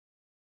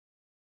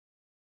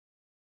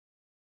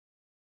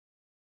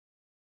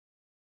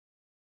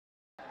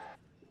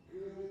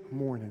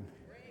morning.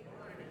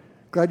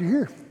 Glad you're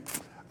here.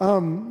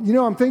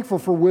 I'm thankful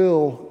for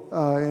Will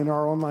and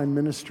our online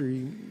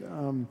ministry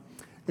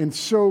and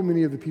so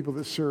many of the people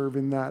that serve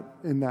in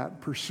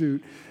that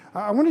pursuit.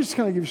 I want to just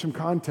kind of give you some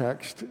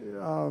context.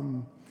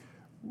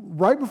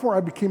 Right before I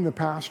became the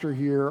pastor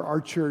here,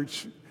 our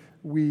church,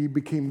 we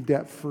became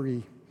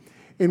debt-free.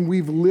 And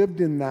we've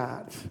lived in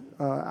that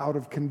out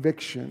of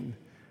conviction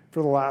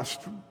for the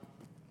last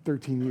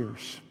 13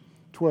 years,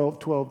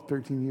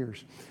 13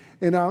 years.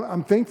 And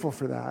I'm thankful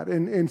for that.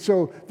 And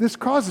so this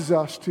causes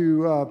us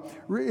to,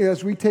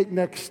 as we take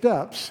next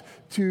steps,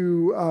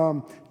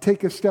 to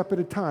take a step at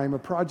a time, a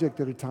project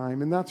at a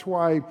time. And that's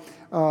why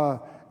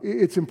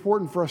it's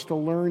important for us to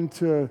learn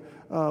to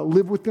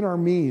live within our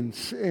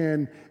means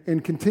and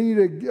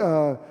continue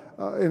to,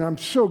 and I'm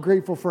so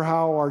grateful for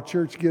how our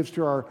church gives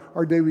to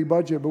our daily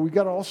budget, but we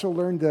got to also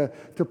learn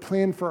to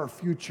plan for our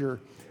future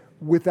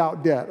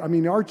without debt. I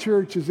mean, our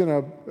church is in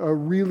a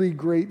really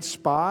great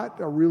spot,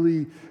 a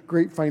really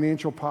great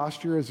financial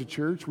posture as a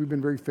church. We've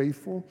been very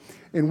faithful.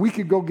 And we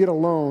could go get a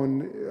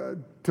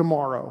loan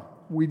tomorrow.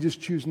 We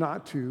just choose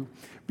not to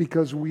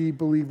because we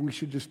believe we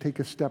should just take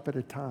a step at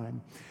a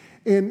time.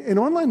 And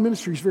online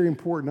ministry is very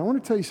important. I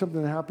want to tell you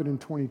something that happened in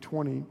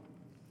 2020.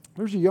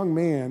 There's a young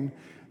man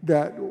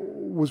that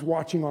was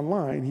watching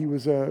online. He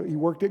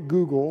worked at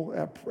Google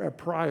at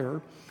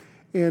Prior,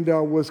 and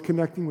was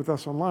connecting with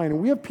us online.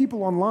 And we have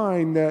people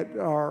online that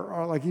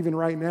are like even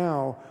right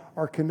now,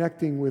 are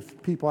connecting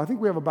with people. I think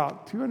we have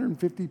about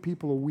 250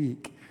 people a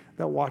week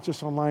that watch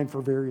us online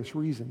for various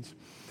reasons.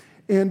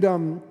 And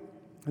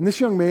this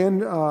young man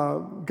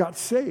got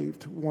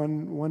saved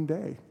one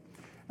day.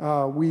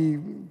 We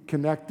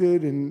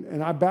connected,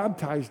 and I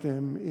baptized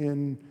him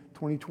in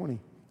 2020.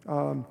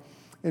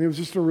 And it was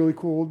just a really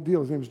cool deal.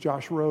 His name was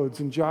Josh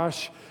Rhodes. And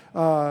Josh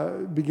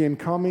began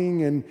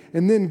coming, and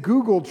then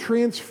Google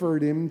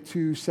transferred him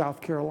to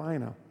South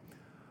Carolina.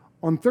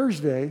 On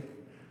Thursday,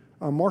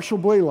 Marshall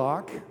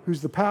Blaylock,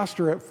 who's the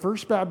pastor at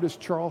First Baptist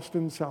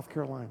Charleston, South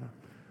Carolina,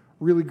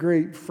 really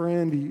great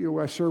friend.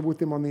 I served with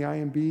him on the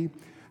IMB.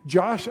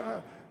 Josh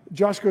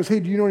goes, "Hey,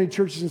 do you know any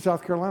churches in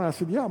South Carolina?" I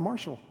said, "Yeah,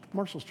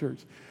 Marshall's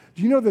church."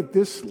 Do you know that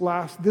this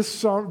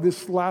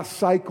last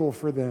cycle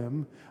for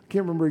them, I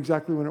can't remember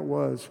exactly when it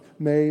was,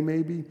 May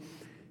maybe,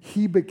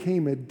 he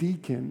became a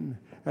deacon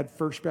at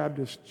First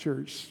Baptist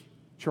Church,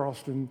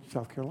 Charleston,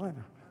 South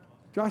Carolina.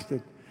 Josh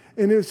did.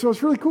 And so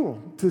it's really cool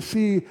to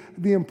see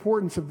the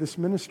importance of this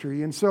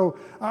ministry. And so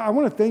I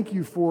want to thank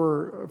you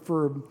for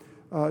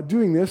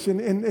doing this.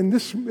 And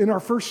this, in our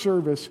first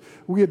service,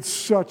 we had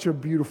such a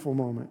beautiful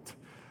moment.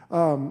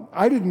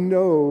 I didn't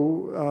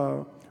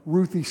know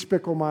Ruthie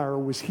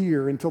Spickelmeyer was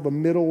here until the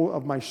middle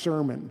of my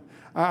sermon.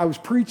 I was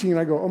preaching and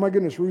I go, "Oh my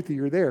goodness, Ruthie,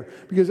 you're there."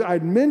 Because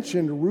I'd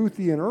mentioned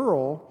Ruthie and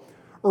Earl.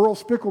 Earl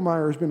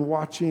Spickelmeyer has been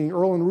watching,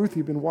 Earl and Ruthie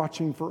have been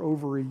watching for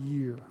over a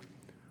year.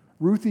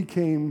 Ruthie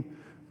came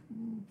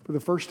for the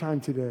first time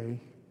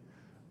today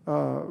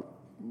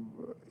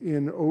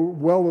in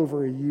well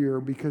over a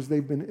year because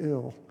they've been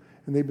ill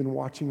and they've been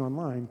watching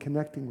online,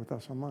 connecting with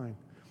us online.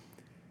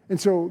 And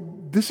so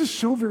this is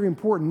so very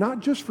important, not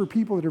just for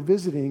people that are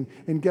visiting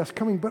and guests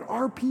coming, but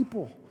our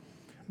people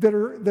that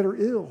are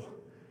ill.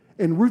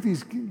 And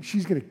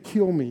she's going to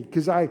kill me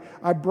because I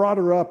brought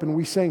her up and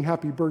we sang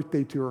happy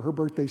birthday to her. Her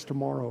birthday's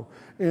tomorrow.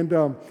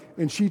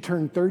 And she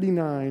turned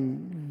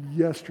 39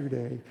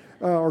 yesterday,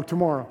 or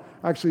tomorrow.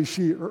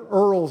 Actually,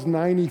 Earl's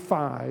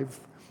 95,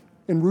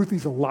 and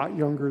Ruthie's a lot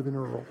younger than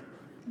Earl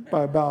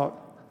by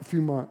about a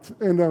few months.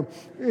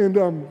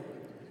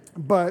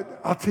 But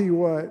I'll tell you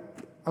what,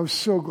 I was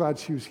so glad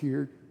she was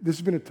here. This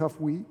has been a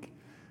tough week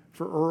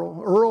for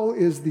Earl. Earl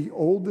is the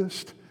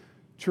oldest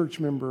church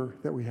member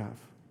that we have.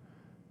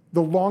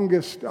 The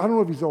longest, I don't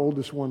know if he's the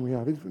oldest one we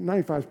have.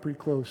 95 is pretty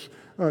close.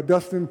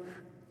 Dustin,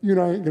 you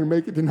and I ain't going to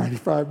make it to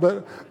 95.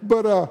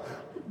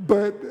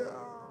 But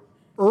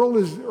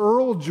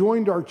Earl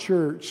joined our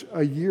church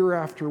a year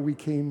after we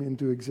came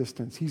into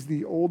existence. He's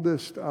the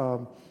oldest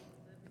of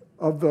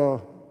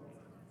the,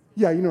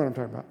 yeah, you know what I'm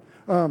talking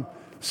about.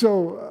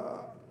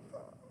 So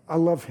I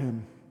love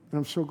him. And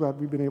I'm so glad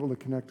we've been able to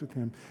connect with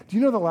him. Do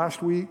you know that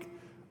last week,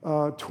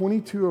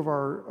 22 of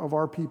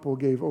our people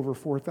gave over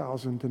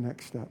 $4,000 to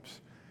Next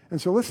Steps. And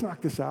so let's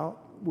knock this out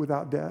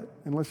without debt,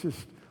 and let's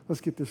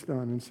get this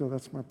done. And so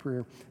that's my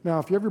prayer. Now,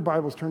 if you have your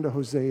Bibles, turn to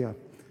Hosea.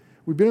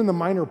 We've been in the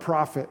minor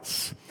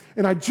prophets,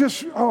 and I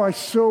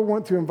so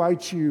want to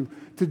invite you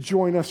to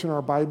join us in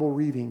our Bible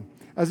reading.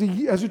 As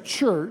a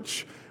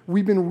church,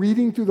 we've been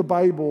reading through the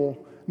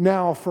Bible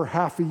now for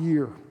half a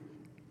year,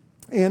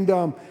 and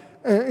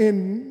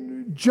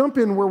jump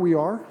in where we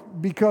are,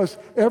 because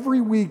every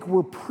week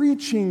we're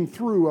preaching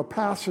through a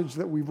passage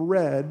that we've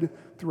read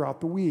throughout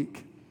the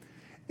week.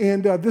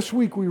 And this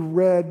week we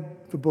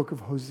read the book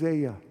of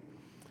Hosea.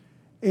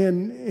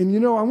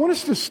 And I want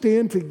us to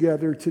stand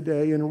together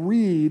today and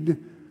read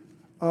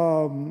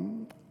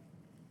the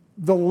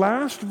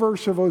last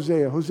verse of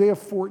Hosea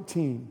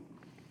 14.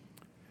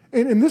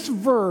 And this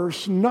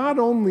verse not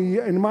only,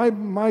 in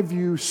my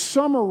view,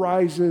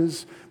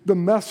 summarizes the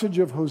message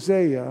of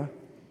Hosea,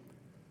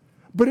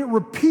 But it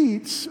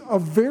repeats a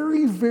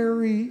very,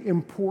 very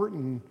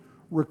important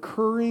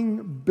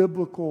recurring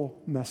biblical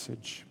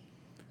message.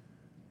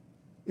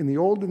 In the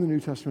Old and the New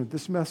Testament,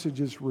 this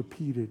message is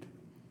repeated.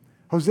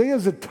 Hosea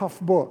is a tough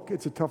book.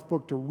 It's a tough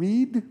book to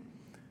read.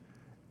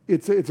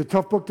 It's a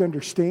tough book to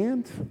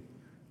understand.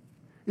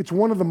 It's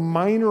one of the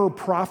minor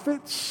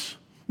prophets.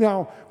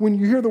 Now, when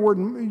you hear the word,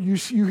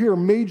 you hear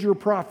major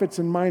prophets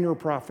and minor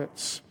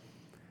prophets.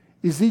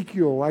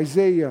 Ezekiel,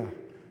 Isaiah,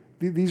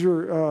 these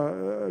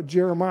are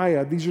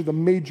Jeremiah. These are the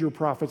major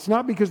prophets.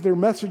 Not because their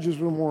messages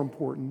were more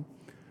important,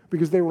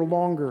 because they were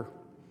longer.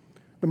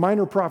 The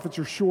minor prophets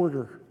are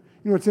shorter.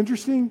 You know what's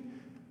interesting?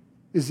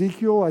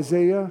 Ezekiel,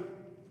 Isaiah,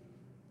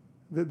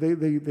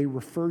 they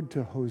referred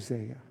to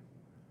Hosea.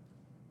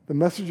 The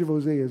message of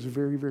Hosea is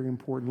very, very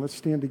important. Let's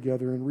stand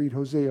together and read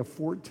Hosea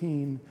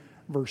 14,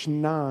 verse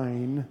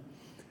 9,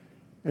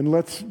 and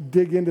let's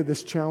dig into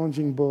this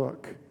challenging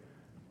book.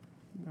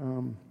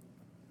 It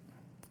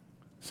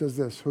says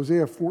this,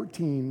 Hosea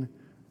 14,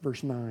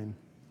 verse 9.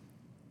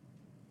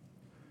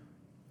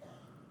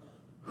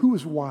 Who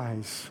is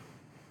wise?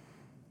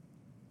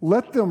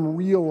 Let them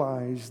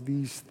realize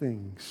these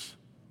things.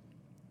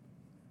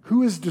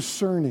 Who is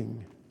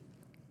discerning?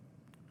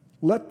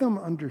 Let them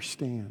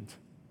understand.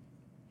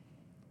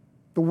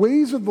 The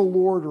ways of the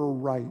Lord are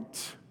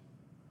right.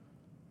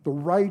 The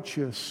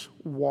righteous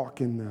walk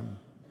in them,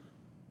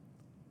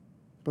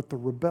 but the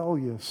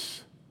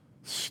rebellious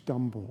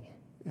stumble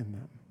in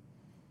them.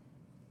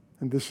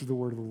 And this is the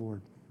word of the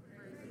Lord.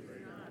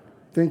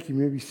 Thank you.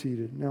 You may be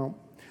seated. Now,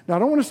 I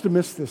don't want us to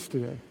miss this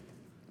today,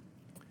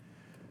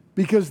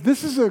 because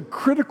this is a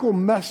critical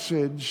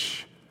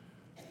message,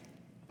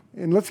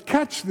 and let's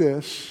catch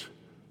this,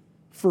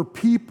 for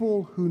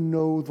people who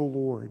know the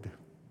Lord.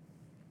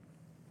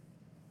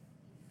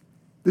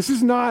 This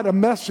is not a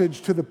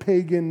message to the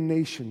pagan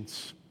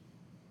nations.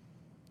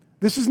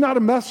 This is not a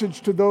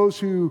message to those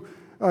who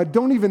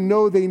don't even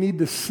know they need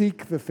to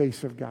seek the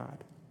face of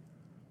God.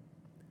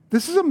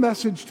 This is a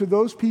message to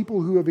those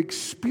people who have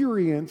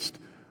experienced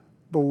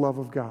the love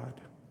of God,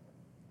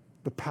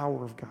 the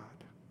power of God,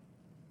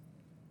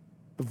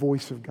 the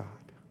voice of God.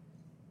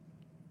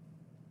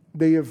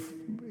 They have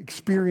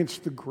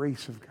experienced the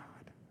grace of God.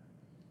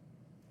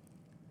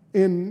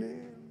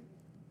 And,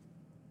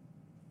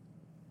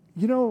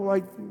 you know,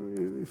 like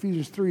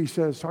Ephesians 3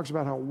 talks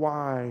about how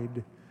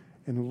wide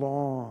and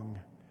long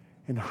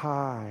and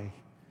high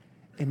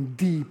and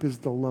deep is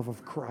the love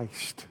of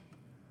Christ.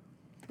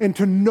 And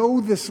to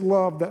know this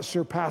love that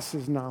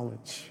surpasses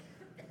knowledge.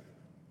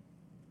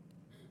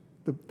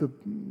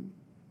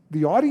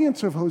 The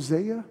audience of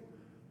Hosea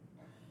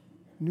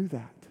knew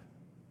that.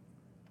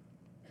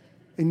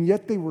 And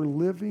yet they were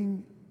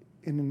living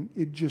in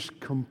just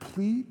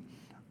complete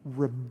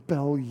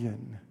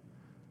rebellion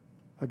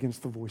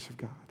against the voice of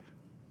God.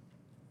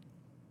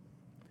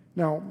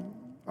 Now,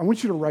 I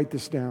want you to write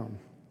this down.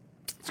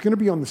 It's going to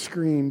be on the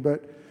screen,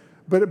 but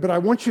I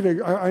want you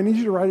to, I need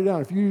you to write it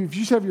down. If you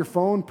just have your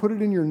phone, put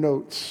it in your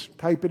notes.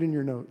 Type it in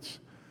your notes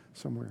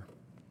somewhere.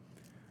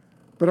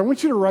 But I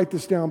want you to write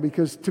this down,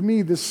 because to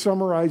me this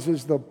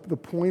summarizes the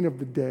point of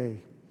the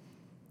day.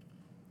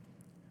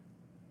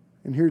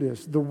 And here it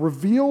is. The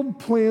revealed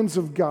plans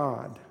of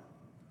God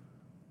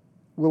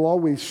will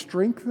always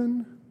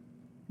strengthen,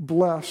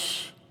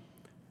 bless,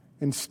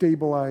 and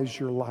stabilize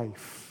your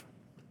life.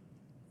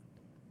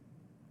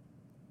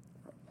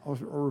 I'll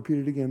repeat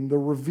it again. The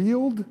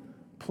revealed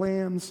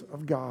plans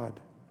of God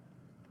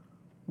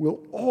will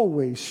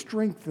always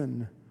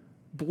strengthen,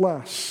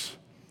 bless,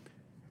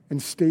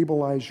 and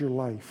stabilize your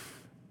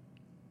life.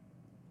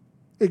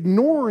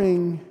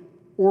 Ignoring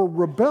or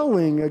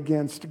rebelling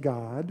against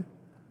God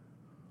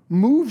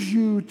moves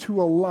you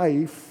to a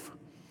life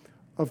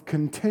of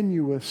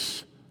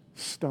continuous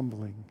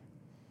stumbling.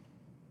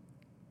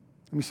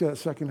 Let me say that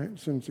second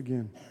sentence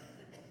again.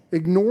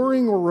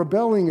 Ignoring or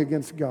rebelling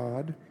against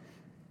God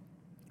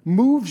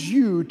moves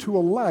you to a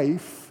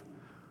life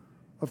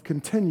of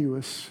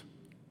continuous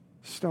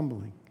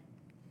stumbling.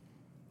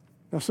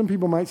 Now, some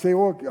people might say,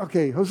 well,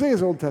 okay,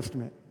 Hosea's Old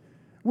Testament.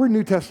 We're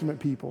New Testament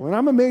people. And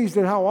I'm amazed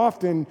at how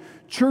often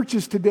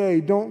churches today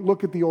don't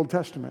look at the Old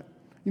Testament.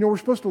 You know, we're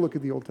supposed to look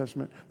at the Old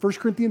Testament. 1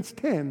 Corinthians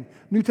 10,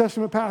 New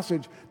Testament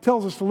passage,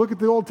 tells us to look at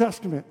the Old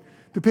Testament,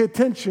 to pay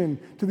attention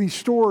to these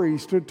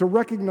stories, to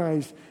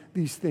recognize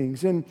these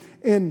things. And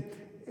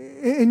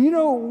you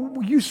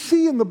know, you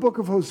see in the book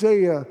of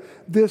Hosea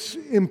this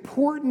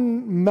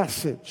important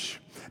message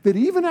that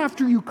even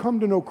after you come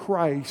to know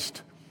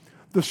Christ,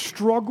 the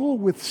struggle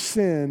with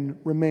sin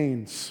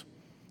remains.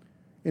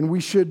 And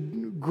we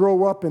should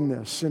grow up in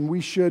this, and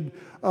we should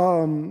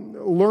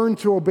learn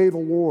to obey the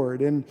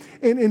Lord. And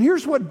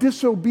here's what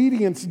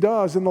disobedience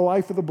does in the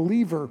life of the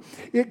believer.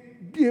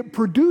 It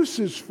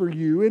produces for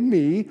you and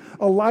me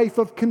a life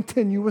of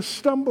continuous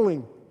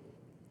stumbling.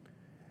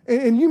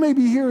 And you may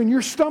be here and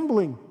you're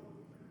stumbling.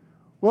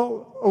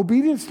 Well,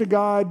 obedience to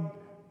God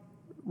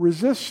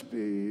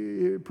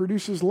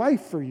produces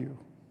life for you.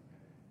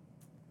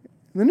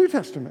 The New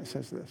Testament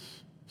says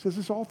this. It says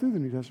this all through the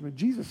New Testament.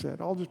 Jesus said,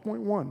 I'll just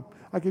point one.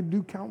 I could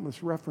do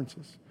countless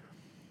references.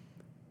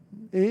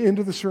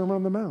 into the Sermon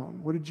on the Mount.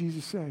 What did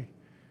Jesus say?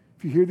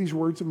 If you hear these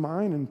words of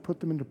mine and put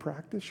them into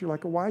practice, you're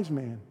like a wise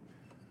man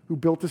who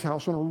built his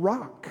house on a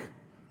rock.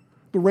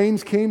 The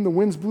rains came, the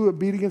winds blew, it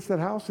beat against that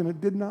house, and it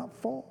did not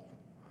fall.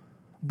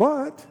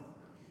 But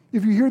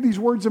if you hear these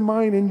words of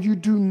mine and you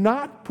do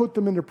not put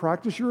them into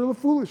practice, you're a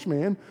foolish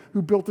man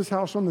who built his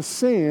house on the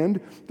sand.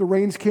 The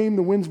rains came,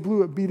 the winds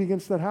blew, it beat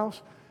against that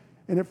house,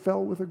 and it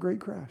fell with a great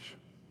crash.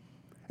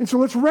 And so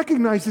let's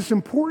recognize this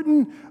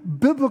important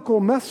biblical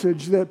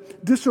message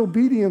that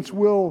disobedience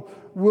will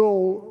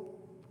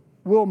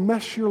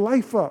mess your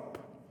life up.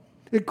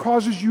 It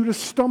causes you to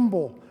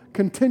stumble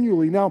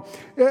continually. Now,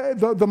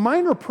 the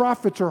minor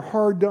prophets are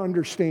hard to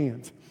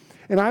understand.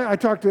 And I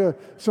talked to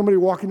somebody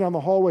walking down the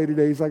hallway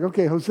today. He's like,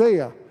 okay,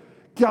 Hosea,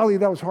 golly,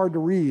 that was hard to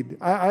read.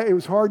 It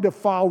was hard to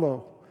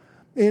follow.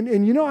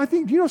 And I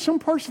think, some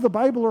parts of the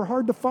Bible are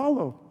hard to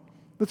follow.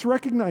 Let's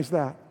recognize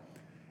that.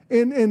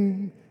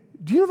 And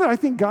do you know that I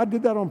think God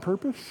did that on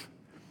purpose?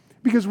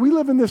 Because we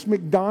live in this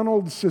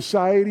McDonald's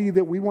society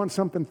that we want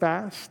something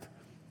fast.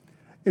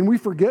 And we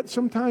forget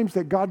sometimes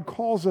that God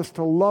calls us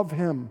to love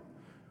Him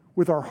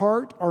with our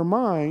heart, our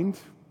mind,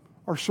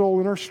 our soul,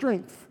 and our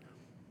strength.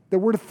 That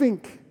we're to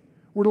think.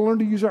 We're to learn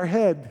to use our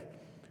head.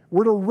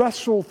 We're to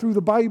wrestle through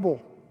the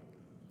Bible.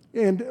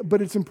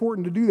 But it's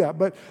important to do that.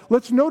 But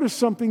let's notice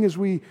something as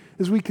we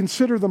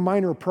consider the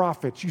minor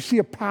prophets. You see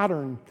a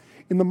pattern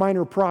in the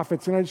minor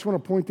prophets, and I just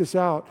want to point this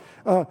out.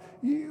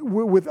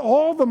 With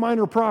all the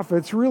minor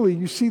prophets, really,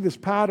 you see this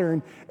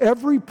pattern.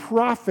 Every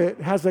prophet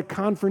has a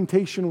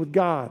confrontation with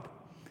God.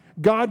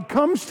 God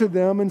comes to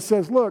them and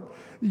says, look,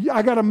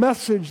 I got a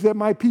message that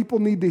my people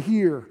need to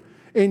hear,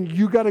 and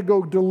you got to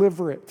go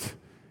deliver it.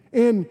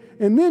 And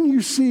then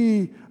you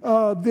see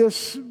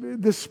this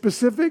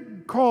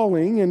specific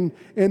calling,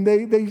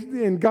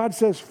 and God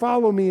says,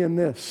 follow me in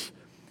this.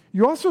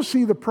 You also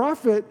see the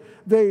prophet,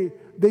 they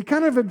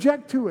kind of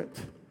object to it.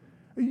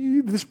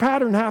 This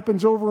pattern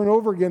happens over and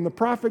over again. The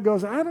prophet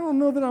goes, I don't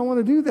know that I want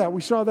to do that.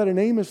 We saw that in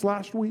Amos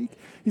last week.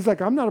 He's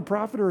like, I'm not a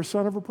prophet or a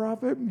son of a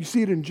prophet. You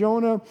see it in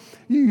Jonah.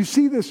 You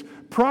see this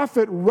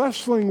prophet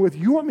wrestling with,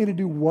 you want me to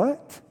do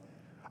what?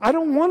 I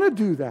don't want to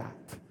do that.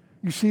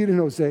 You see it in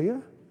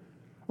Hosea.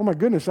 Oh my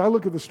goodness, I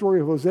look at the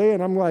story of Hosea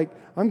and I'm like,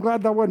 I'm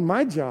glad that wasn't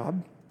my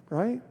job,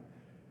 right?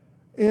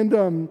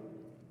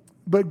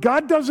 But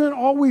God doesn't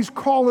always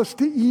call us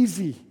to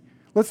easy.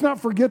 Let's not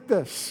forget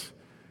this.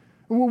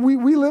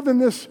 We live in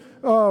this,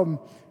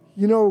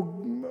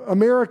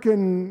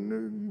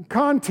 American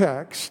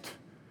context.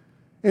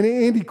 And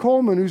Andy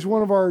Coleman, who's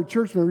one of our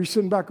church members, he's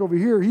sitting back over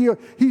here,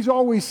 he's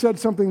always said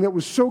something that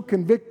was so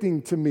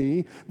convicting to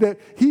me that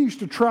he used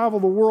to travel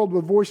the world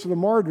with Voice of the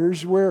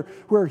Martyrs where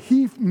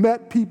he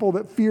met people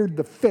that feared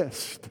the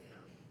fist.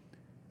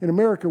 In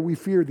America, we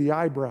fear the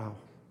eyebrow.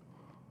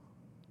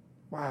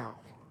 Wow.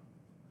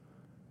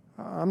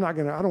 I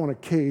don't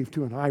want to cave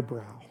to an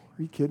eyebrow.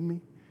 Are you kidding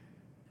me?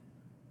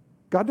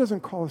 God doesn't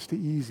call us to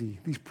easy.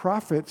 These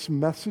prophets'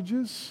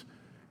 messages,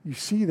 you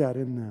see that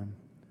in them.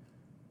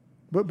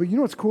 But you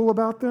know what's cool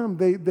about them?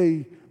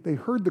 They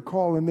heard the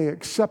call and they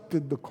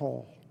accepted the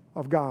call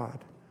of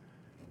God,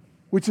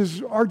 which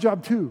is our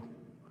job too.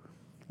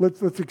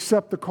 Let's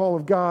accept the call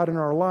of God in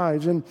our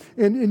lives. And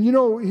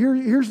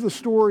here's the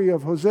story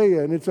of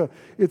Hosea, and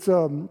it's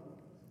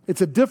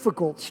a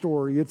difficult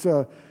story. It's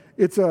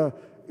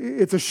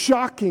a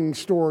shocking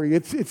story.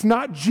 It's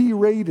not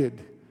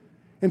G-rated.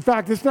 In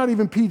fact, it's not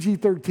even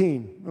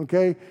PG-13,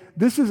 okay?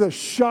 This is a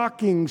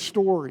shocking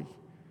story.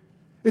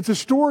 It's a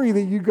story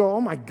that you go,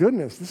 oh my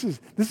goodness, this is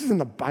in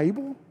the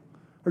Bible?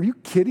 Are you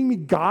kidding me?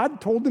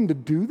 God told them to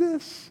do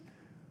this?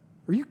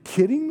 Are you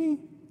kidding me?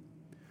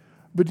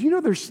 But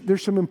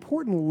there's some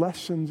important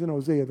lessons in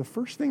Hosea. The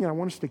first thing I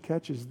want us to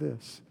catch is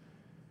this.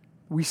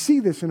 We see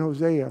this in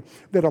Hosea,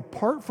 that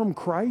apart from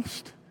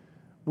Christ,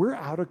 we're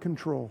out of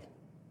control.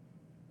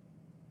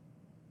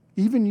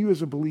 Even you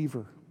as a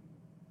believer.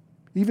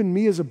 Even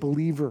me as a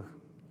believer.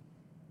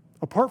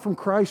 Apart from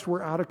Christ,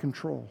 we're out of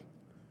control.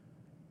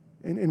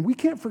 And we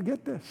can't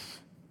forget this.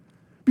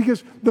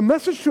 Because the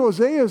message to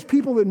Hosea is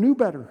people that knew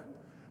better.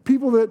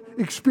 People that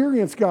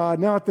experienced God.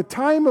 Now, at the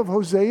time of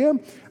Hosea,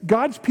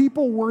 God's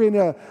people were in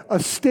a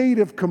state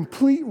of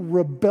complete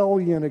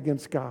rebellion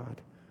against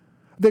God.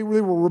 They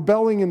were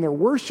rebelling in their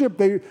worship.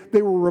 They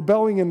were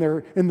rebelling in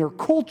their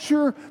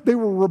culture. They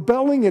were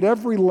rebelling at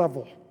every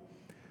level.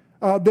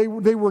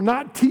 They were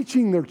not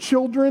teaching their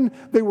children.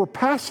 They were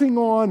passing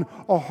on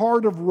a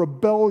heart of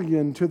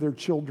rebellion to their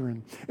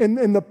children.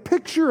 And the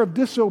picture of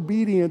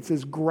disobedience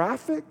is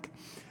graphic.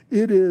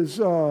 It is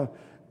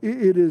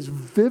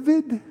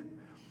vivid.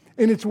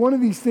 And it's one of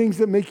these things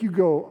that make you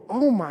go,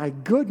 oh my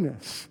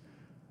goodness,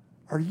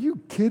 are you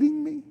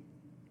kidding me?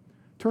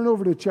 Turn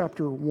over to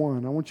chapter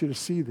 1. I want you to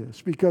see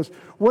this. Because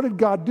what did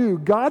God do?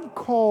 God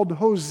called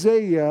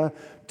Hosea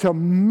to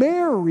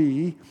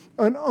marry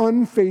an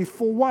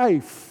unfaithful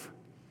wife.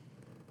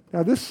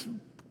 Now, this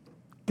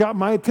got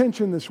my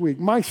attention this week.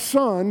 My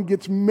son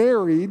gets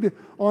married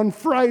on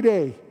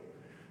Friday,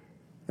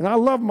 and I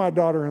love my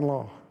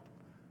daughter-in-law.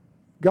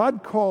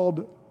 God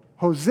called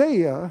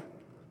Hosea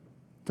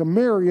to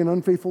marry an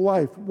unfaithful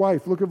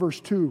wife. Look at verse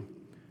 2.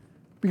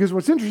 Because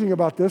what's interesting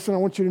about this, and I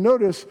want you to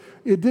notice,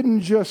 it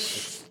didn't just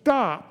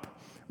stop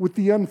with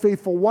the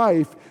unfaithful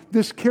wife.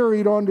 This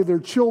carried on to their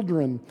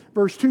children.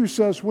 Verse 2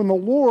 says, when the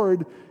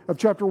Lord, of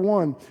chapter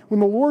 1, when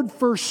the Lord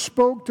first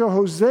spoke to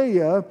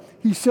Hosea,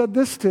 he said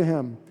this to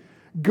him,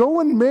 go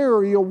and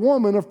marry a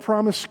woman of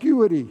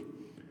promiscuity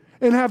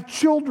and have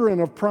children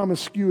of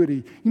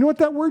promiscuity. You know what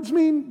that word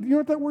means? You know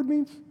what that word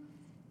means?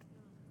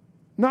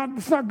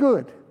 It's not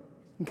good,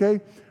 okay?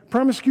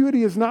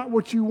 Promiscuity is not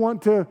what you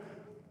want to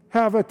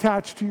have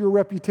attached to your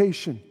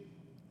reputation.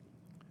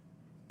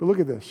 But look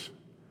at this.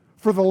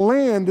 For the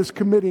land is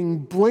committing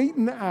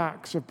blatant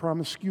acts of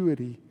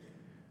promiscuity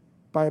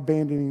by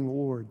abandoning the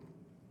Lord.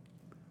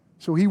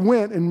 So he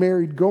went and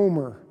married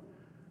Gomer,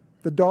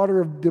 the daughter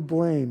of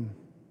Diblaim.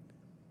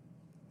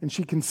 And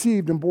she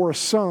conceived and bore a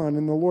son,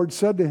 and the Lord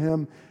said to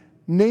him,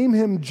 name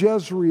him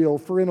Jezreel,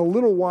 for in a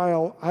little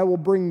while I will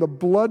bring the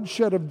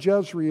bloodshed of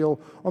Jezreel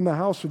on the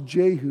house of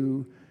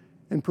Jehu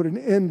and put an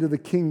end to the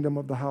kingdom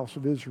of the house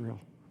of Israel.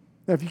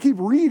 Now, if you keep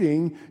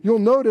reading, you'll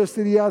notice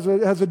that he has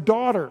a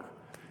daughter.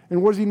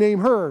 And what does he name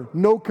her?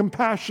 No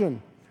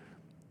Compassion.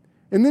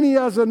 And then he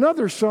has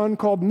another son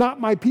called Not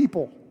My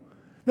People.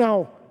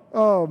 Now,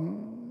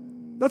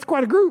 that's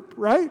quite a group,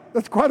 right?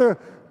 That's quite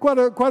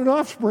an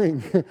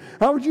offspring.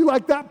 How would you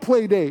like that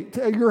play date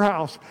at your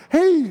house?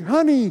 Hey,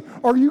 honey,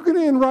 are you going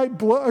to invite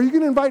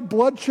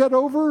bloodshed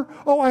over?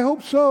 Oh, I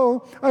hope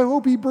so. I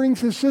hope he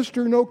brings his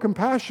sister No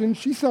Compassion.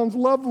 She sounds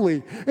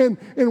lovely. And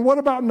what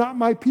about Not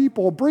My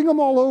People? Bring them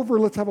all over.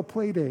 Let's have a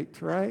play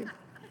date, right?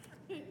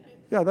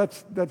 Yeah,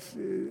 that's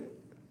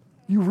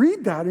you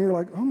read that and you're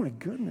like, oh my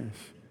goodness.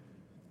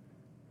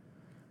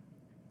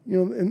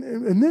 You know,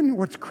 and then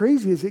what's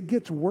crazy is it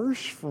gets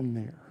worse from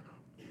there.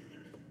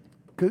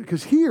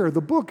 Because here,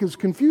 the book is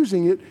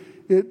confusing.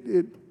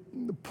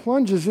 It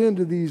plunges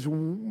into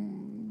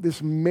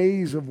this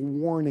maze of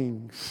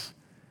warnings.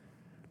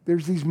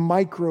 There's these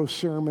micro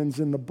sermons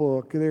in the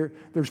book.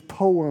 There's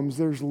poems.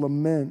 There's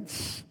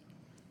laments.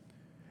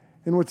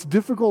 And what's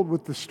difficult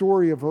with the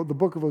story of the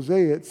book of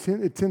Hosea,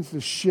 it tends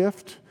to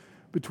shift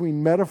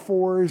between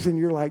metaphors, and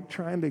you're like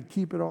trying to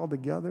keep it all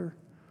together.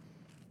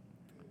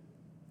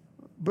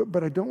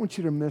 But I don't want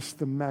you to miss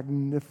the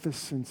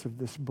magnificence of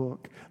this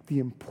book, the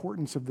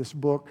importance of this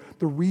book,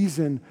 the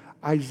reason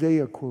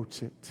Isaiah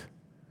quotes it,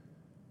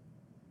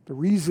 the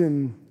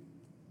reason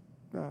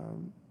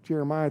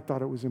Jeremiah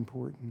thought it was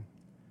important,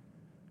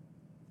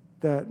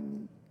 that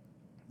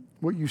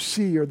what you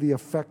see are the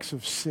effects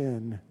of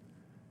sin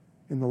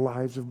in the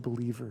lives of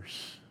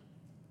believers.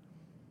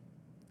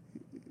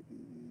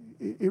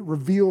 It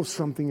reveals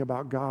something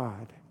about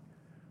God,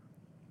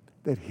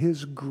 that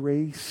His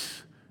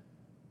grace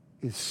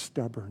is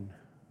stubborn.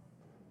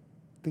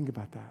 Think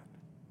about that.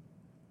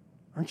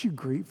 Aren't you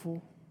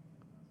grateful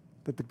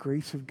that the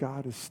grace of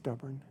God is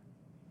stubborn?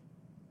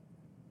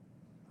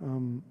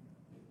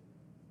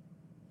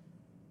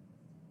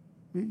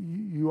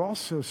 You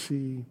also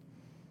see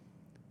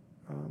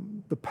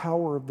the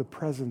power of the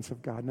presence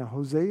of God. Now,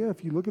 Hosea,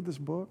 if you look at this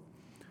book,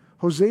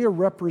 Hosea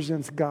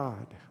represents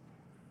God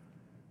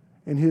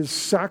and His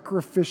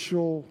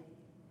sacrificial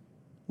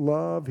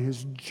love,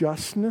 His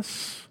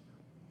justness.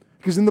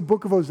 Because in the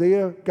book of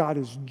Hosea, God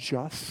is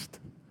just.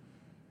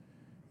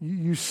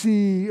 You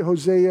see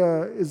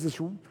Hosea is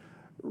this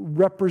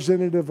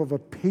representative of a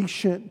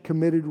patient,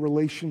 committed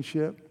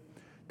relationship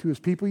to his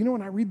people. You know,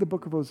 when I read the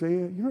book of Hosea,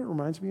 you know what it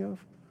reminds me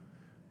of?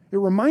 It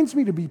reminds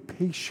me to be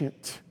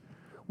patient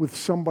with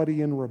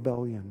somebody in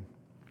rebellion.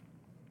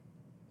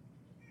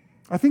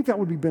 I think that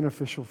would be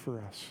beneficial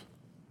for us.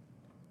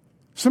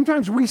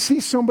 Sometimes we see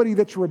somebody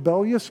that's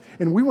rebellious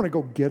and we want to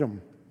go get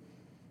them.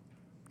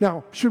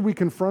 Now, should we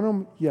confront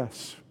them?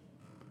 Yes.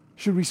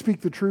 Should we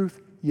speak the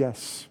truth?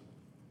 Yes.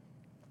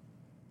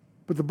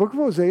 But the book of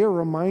Hosea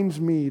reminds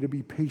me to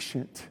be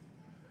patient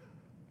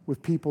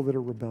with people that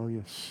are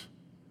rebellious.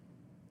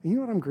 And you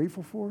know what I'm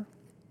grateful for?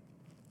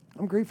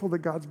 I'm grateful that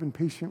God's been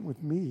patient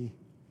with me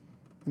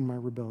in my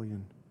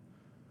rebellion.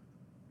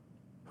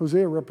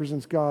 Hosea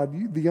represents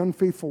God. The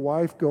unfaithful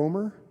wife,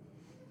 Gomer,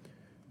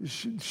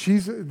 this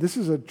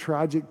is a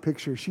tragic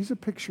picture. She's a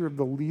picture of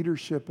the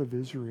leadership of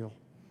Israel.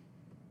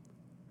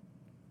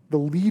 The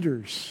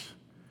leaders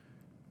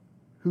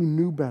who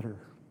knew better,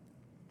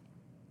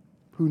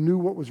 who knew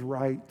what was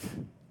right.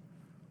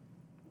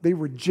 They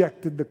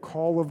rejected the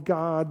call of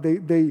God.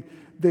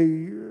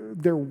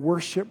 Their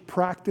worship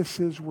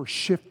practices were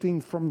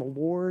shifting from the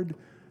Lord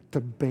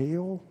to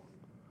Baal.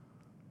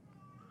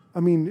 I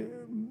mean,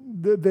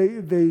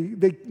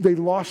 they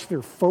lost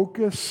their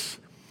focus.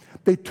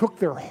 They took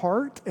their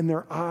heart and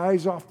their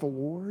eyes off the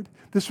Lord.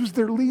 This was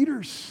their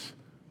leaders.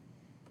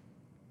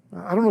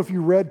 I don't know if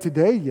you read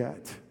today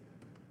yet,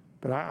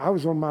 but I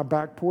was on my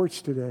back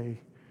porch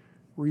today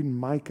reading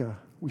Micah.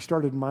 We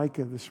started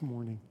Micah this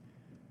morning.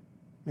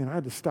 And I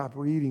had to stop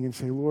reading and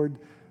say, Lord,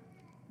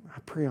 I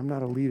pray I'm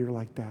not a leader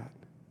like that.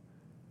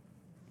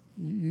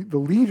 The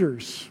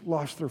leaders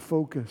lost their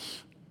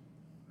focus.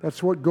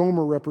 That's what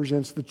Gomer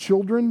represents. The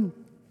children, you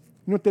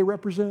know what they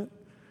represent?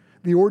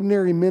 The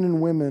ordinary men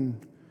and women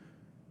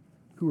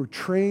who were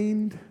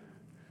trained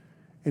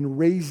and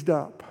raised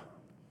up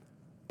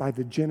by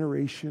the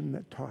generation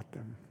that taught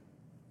them.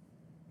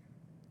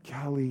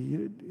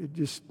 Golly,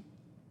 it's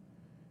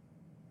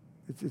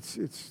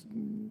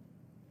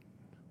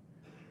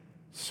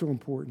so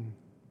important.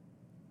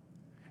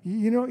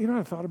 You know what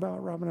I thought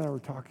about? Robin and I were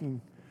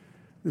talking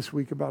this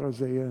week about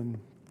Hosea, and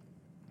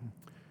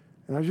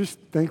I was just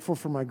thankful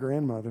for my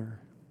grandmother.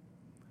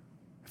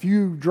 If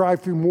you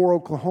drive through Moore,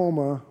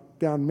 Oklahoma,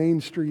 down Main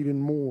Street in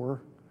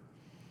Moore,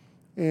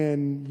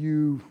 and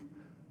you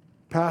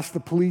pass the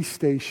police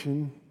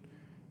station,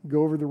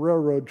 go over the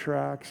railroad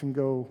tracks and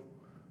go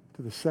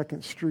to the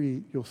 2nd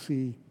Street, you'll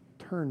see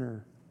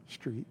Turner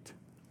Street.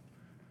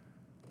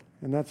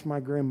 And that's my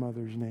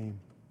grandmother's name.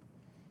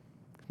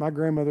 My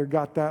grandmother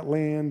got that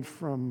land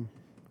from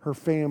her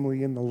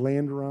family in the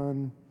land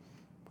run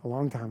a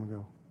long time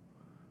ago.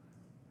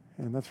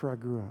 And that's where I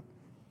grew up.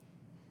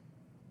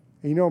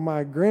 And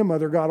my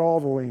grandmother got all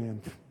the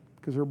land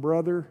because her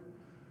brother,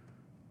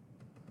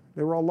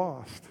 they were all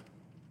lost.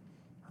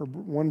 Her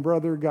one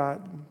brother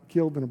got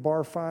killed in a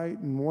bar fight,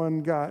 and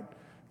one got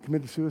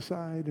committed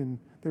suicide, and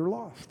they were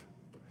lost.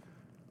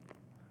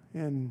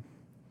 And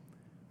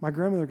my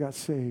grandmother got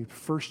saved.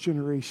 1st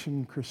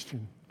generation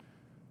Christian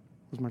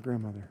was my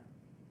grandmother.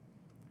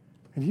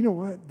 And you know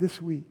what?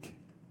 This week,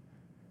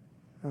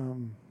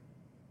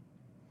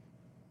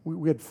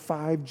 we had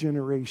 5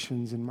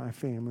 generations in my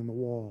family in the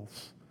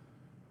walls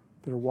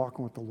that are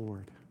walking with the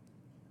Lord.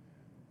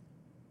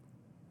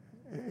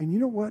 And you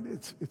know what?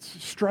 It's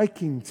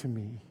striking to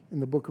me in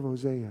the book of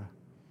Hosea.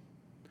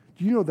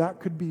 Do you know that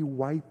could be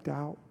wiped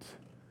out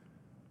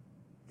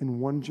in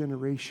one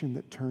generation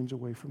that turns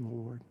away from the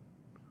Lord?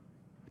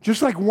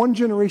 Just like one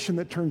generation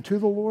that turned to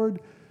the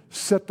Lord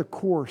set the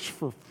course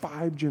for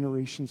 5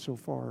 generations so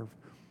far of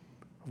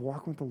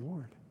walking with the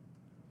Lord.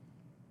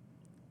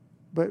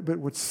 But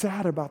what's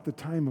sad about the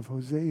time of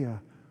Hosea,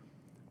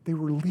 they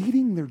were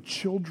leading their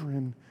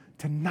children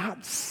to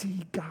not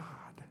see God.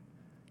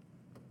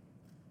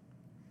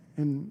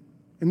 And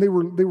they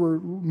were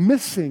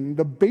missing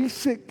the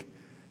basic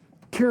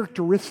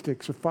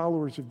characteristics of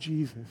followers of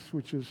Jesus,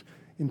 which is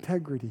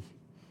integrity.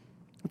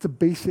 That's a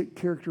basic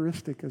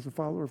characteristic as a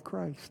follower of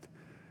Christ.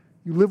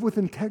 You live with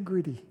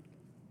integrity.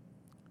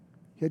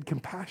 You had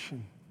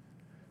compassion.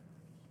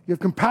 You have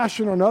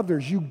compassion on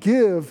others. You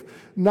give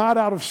not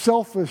out of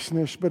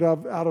selfishness, but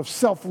out of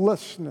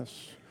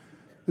selflessness.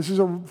 This is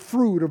a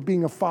fruit of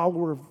being a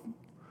follower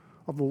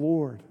of the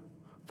Lord,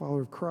 a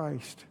follower of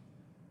Christ.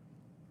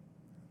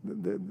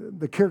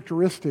 The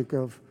characteristic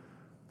of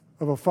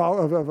a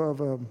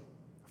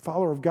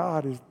follower of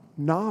God is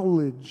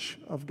knowledge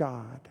of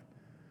God.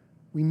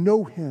 We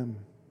know Him.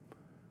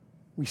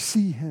 We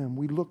see Him.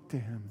 We look to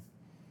Him.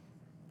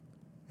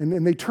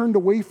 And they turned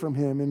away from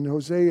Him in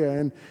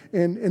Hosea,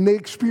 and they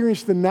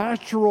experienced the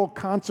natural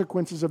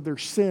consequences of their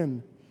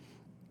sin.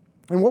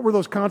 And what were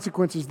those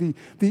consequences? The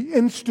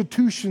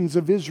institutions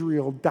of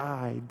Israel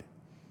died.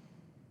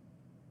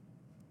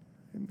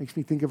 It makes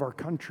me think of our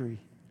country.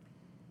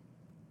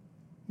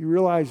 You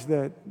realize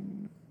that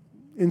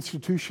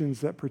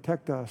institutions that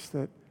protect us,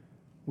 that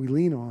we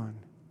lean on,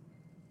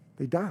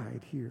 they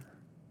died here.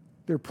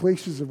 Their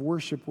places of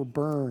worship were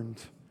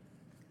burned.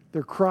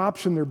 Their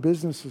crops and their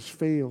businesses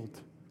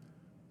failed.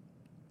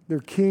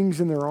 Their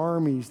kings and their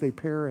armies, they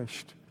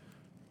perished.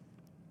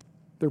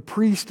 Their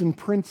priests and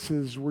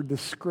princes were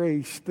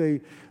disgraced.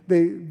 They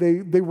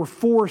were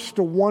forced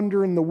to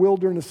wander in the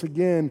wilderness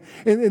again.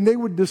 And they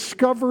would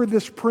discover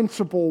this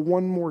principle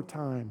one more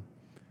time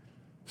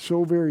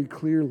so very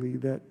clearly,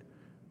 that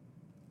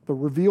the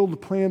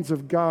revealed plans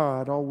of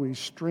God always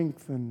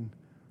strengthen,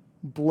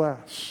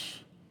 bless,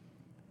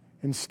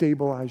 and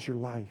stabilize your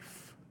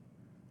life.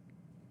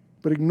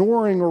 But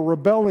ignoring or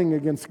rebelling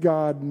against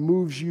God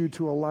moves you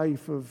to a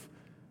life of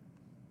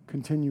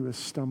continuous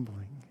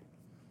stumbling.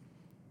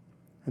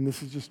 And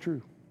this is just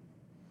true.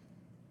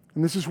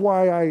 And this is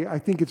why I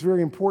think it's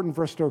very important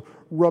for us to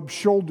rub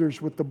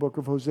shoulders with the book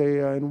of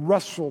Hosea and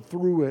wrestle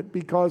through it,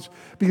 because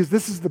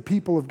this is the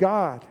people of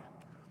God.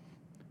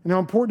 And how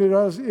important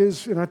it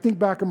is, and I think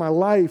back in my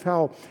life,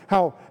 how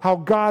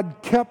God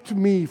kept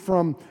me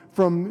from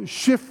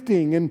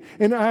shifting.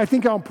 And I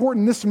think how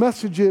important this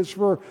message is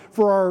for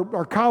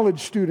our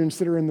college students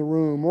that are in the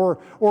room, or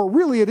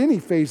really at any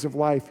phase of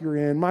life you're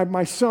in.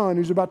 My son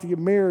who's about to get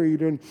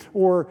married,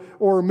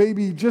 or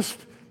maybe just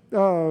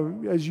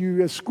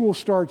as school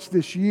starts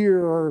this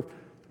year, or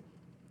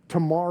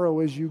tomorrow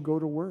as you go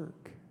to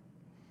work,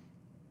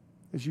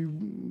 as you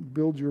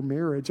build your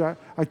marriage. I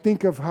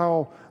think of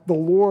how the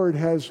Lord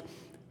has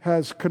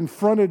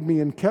confronted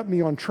me and kept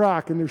me on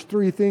track. And there's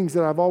 3 things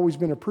that I've always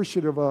been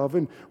appreciative of.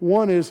 And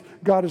one is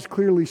God has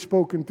clearly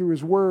spoken through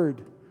His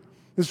Word.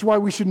 This is why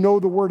we should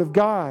know the Word of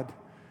God.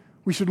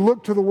 We should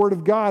look to the Word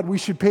of God. We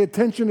should pay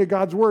attention to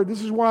God's Word.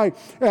 This is why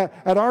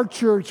at our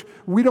church,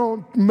 we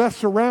don't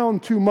mess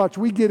around too much.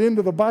 We get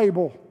into the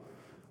Bible.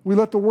 We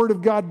let the Word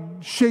of God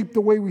shape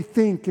the way we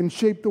think and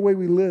shape the way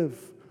we live.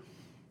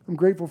 I'm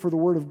grateful for the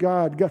Word of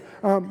God.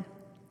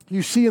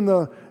 You see in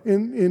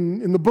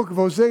the book of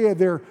Hosea,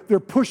 they're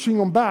pushing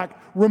them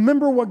back.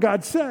 Remember what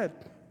God said.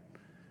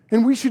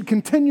 And we should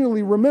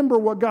continually remember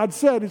what God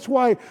said. It's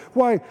why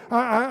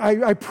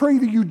I pray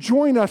that you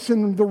join us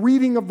in the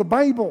reading of the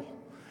Bible.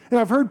 And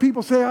I've heard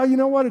people say, oh, you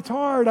know what, it's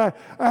hard. I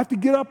have to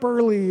get up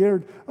early.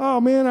 Or, oh,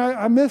 man,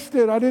 I missed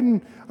it. I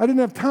didn't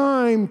have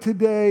time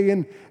today.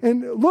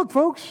 And look,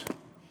 folks,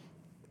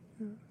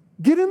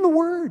 get in the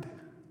Word.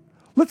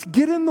 Let's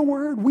get in the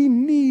Word. We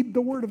need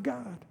the Word of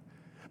God.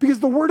 Because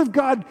the Word of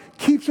God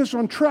keeps us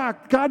on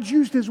track. God's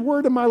used His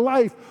Word in my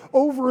life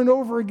over and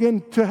over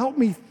again to help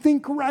me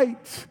think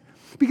right.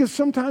 Because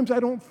sometimes I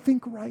don't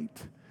think right.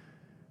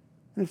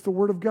 And it's the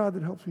Word of God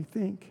that helps me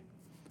think.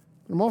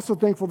 I'm also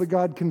thankful that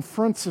God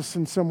confronts us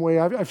in some way.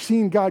 I've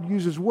seen God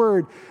use His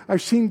Word.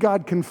 I've seen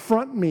God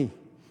confront me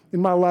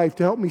in my life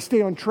to help me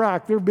stay on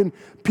track. There have been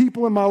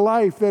people in my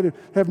life that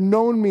have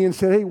known me and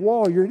said, hey,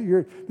 Wall,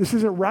 this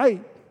isn't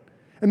right.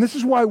 And this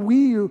is why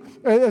we,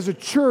 as a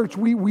church,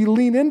 we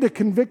lean into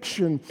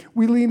conviction.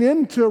 We lean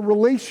into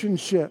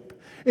relationship.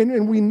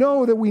 And we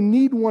know that we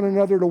need one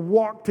another to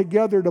walk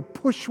together, to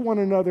push one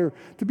another,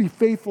 to be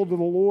faithful to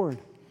the Lord.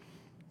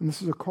 And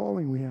this is a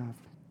calling we have.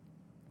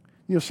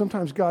 You know,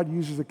 sometimes God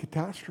uses a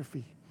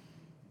catastrophe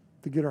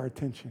to get our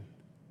attention.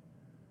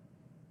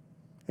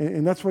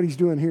 And that's what He's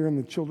doing here in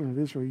the children of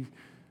Israel.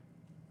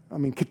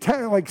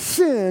 Like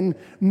sin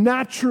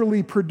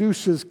naturally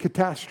produces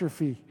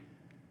catastrophe.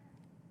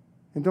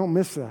 And don't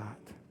miss that.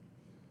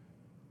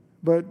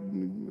 But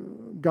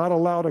God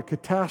allowed a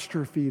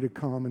catastrophe to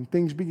come, and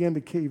things began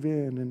to cave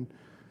in, and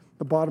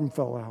the bottom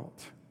fell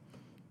out.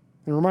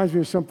 It reminds me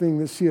of something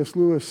that C.S.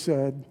 Lewis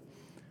said.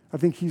 I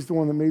think he's the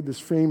one that made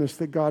this famous,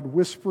 that God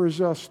whispers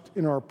us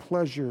in our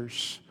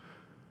pleasures,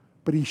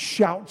 but He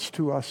shouts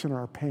to us in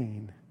our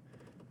pain.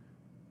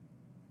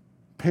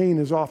 Pain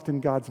is often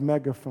God's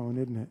megaphone,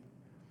 isn't it?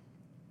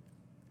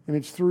 And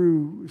it's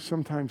through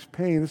sometimes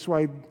pain. This is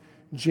why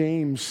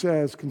James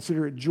says,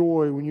 consider it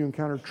joy when you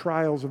encounter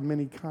trials of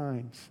many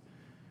kinds.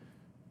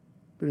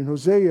 But in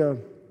Hosea,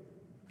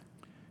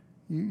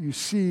 you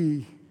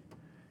see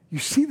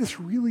this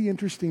really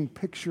interesting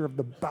picture of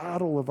the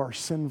battle of our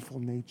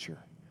sinful nature.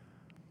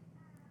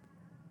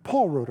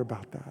 Paul wrote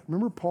about that.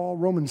 Remember Paul,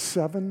 Romans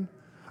 7?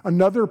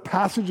 Another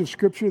passage of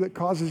Scripture that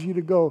causes you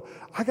to go,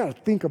 I got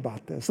to think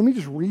about this. Let me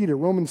just read it.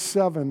 Romans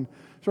 7,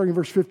 starting in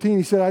verse 15,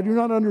 he said, I do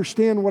not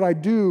understand what I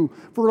do,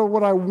 for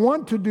what I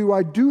want to do,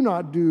 I do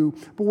not do,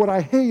 but what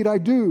I hate, I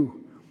do.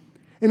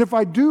 And if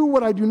I do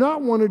what I do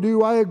not want to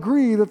do, I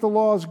agree that the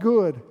law is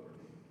good.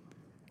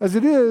 As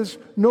it is,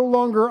 no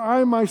longer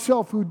I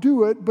myself who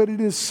do it, but it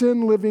is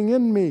sin living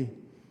in me.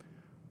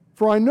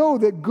 For I know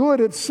that good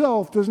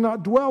itself does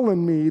not dwell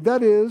in me,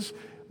 that is,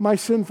 my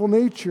sinful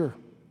nature.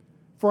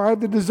 For I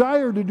have the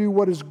desire to do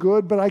what is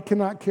good, but I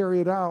cannot carry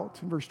it out.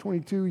 In verse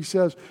 22, he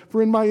says,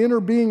 for in my inner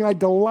being I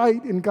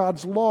delight in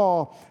God's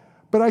law,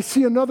 but I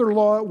see another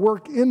law at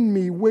work in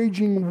me,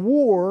 waging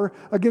war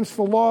against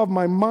the law of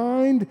my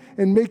mind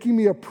and making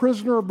me a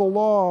prisoner of the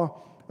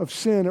law of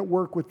sin at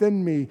work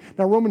within me.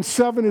 Now, Romans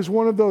 7 is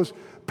one of those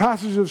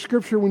passages of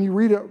Scripture, when you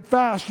read it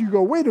fast, you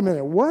go, wait a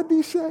minute, what did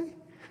he say?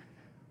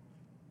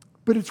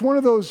 But it's one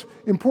of those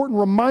important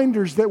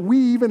reminders that we,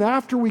 even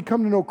after we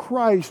come to know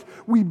Christ,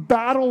 we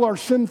battle our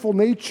sinful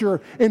nature,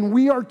 and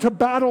we are to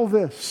battle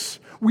this.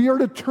 We are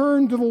to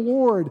turn to the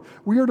Lord.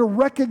 We are to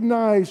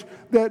recognize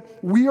that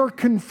we are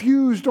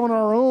confused on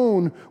our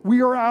own.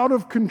 We are out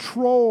of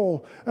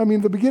control.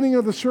 The beginning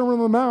of the Sermon on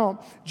the Mount,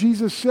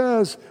 Jesus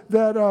says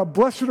that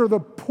blessed are the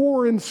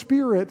poor in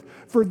spirit,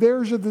 for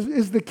theirs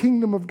is the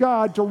kingdom of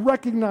God. To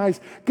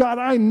recognize, God,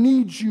 I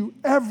need you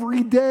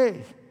every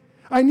day.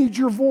 I need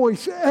your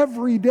voice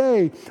every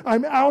day.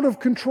 I'm out of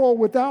control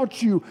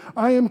without you.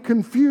 I am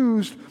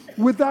confused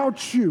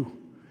without you.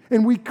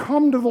 And we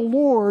come to the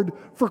Lord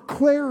for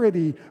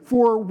clarity,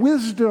 for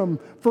wisdom,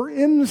 for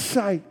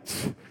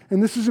insight.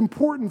 And this is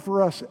important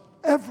for us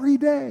every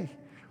day.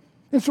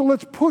 And so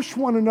let's push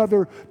one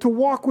another to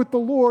walk with the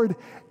Lord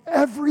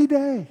every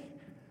day.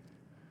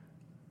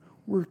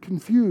 We're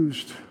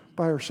confused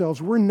by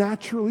ourselves. We're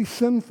naturally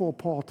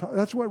sinful,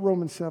 that's what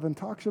Romans 7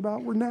 talks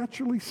about. We're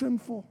naturally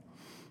sinful.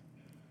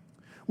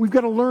 We've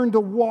got to learn to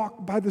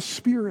walk by the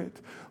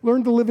Spirit.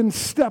 Learn to live in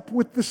step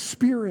with the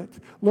Spirit.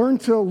 Learn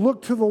to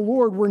look to the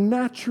Lord. We're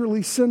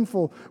naturally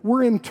sinful.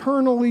 We're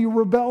internally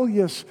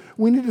rebellious.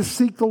 We need to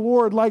seek the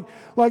Lord. Like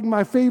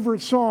my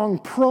favorite song,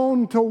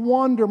 Prone to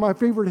Wander, my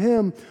favorite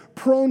hymn,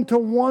 Prone to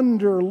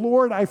Wander.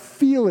 Lord, I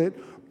feel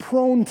it.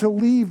 Prone to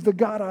leave the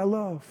God I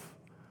love.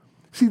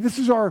 See, this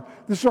is our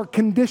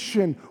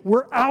condition.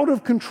 We're out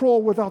of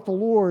control without the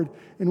Lord,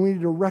 and we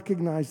need to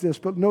recognize this.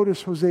 But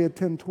notice Hosea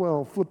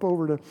 10:12. Flip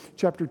over to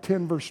chapter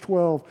 10, verse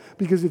 12,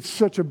 because it's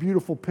such a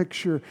beautiful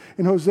picture.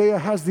 And Hosea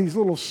has these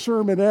little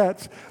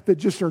sermonettes that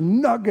just are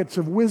nuggets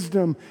of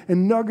wisdom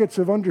and nuggets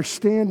of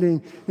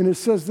understanding. And it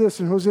says this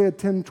in Hosea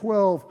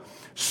 10:12,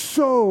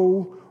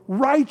 sow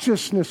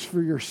righteousness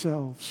for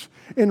yourselves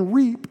and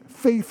reap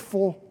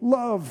faithful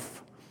love.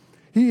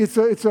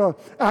 It's a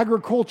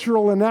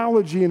agricultural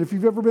analogy, and if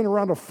you've ever been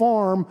around a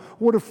farm,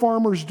 what do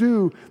farmers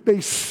do?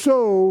 They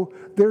sow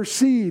their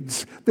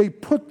seeds. They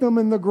put them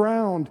in the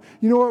ground.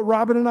 You know what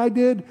Robin and I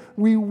did?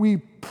 We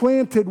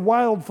planted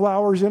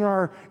wildflowers in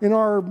our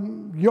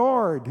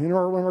yard, in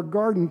our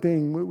garden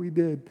thing. What we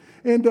did,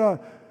 and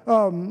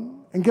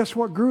guess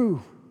what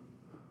grew?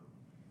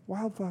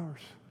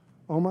 Wildflowers.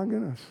 Oh my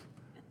goodness,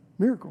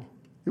 miracle!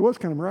 It was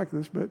kind of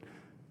miraculous, but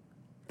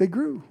they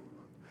grew.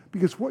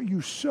 Because what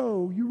you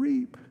sow, you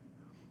reap.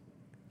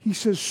 He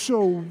says,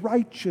 sow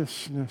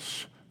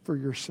righteousness for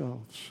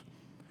yourselves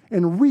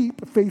and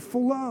reap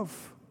faithful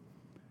love.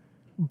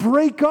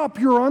 Break up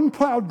your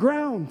unplowed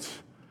grounds.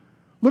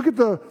 Look at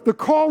the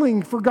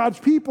calling for God's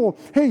people.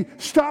 Hey,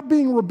 stop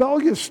being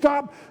rebellious.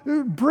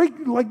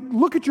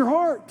 Look at your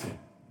heart.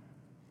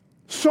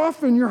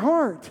 Soften your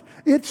heart.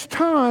 It's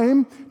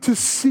time to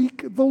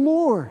seek the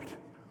Lord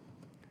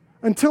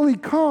until he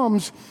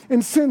comes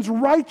and sends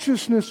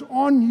righteousness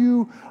on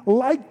you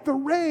like the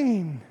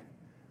rain.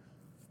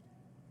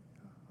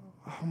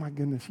 Oh my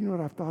goodness, you know what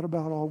I've thought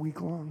about all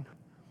week long?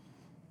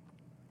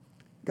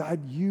 God,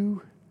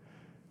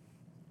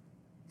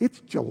 it's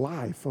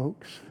July,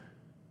 folks.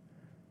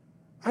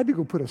 I had to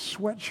go put a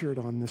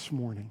sweatshirt on this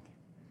morning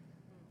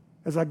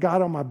as I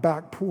got on my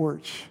back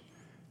porch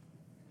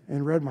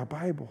and read my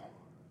Bible.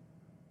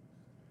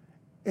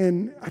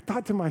 And I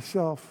thought to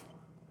myself,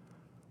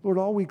 Lord,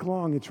 all week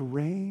long it's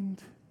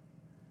rained.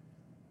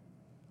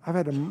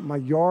 My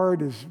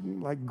yard is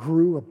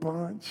grew a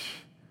bunch.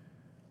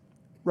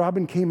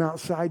 Robin came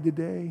outside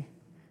today.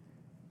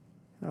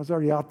 I was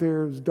already out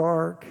there. It was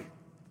dark.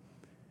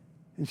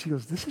 And she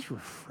goes, this is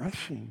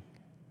refreshing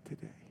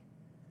today.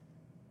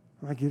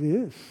 I'm like, it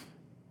is.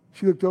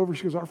 She looked over.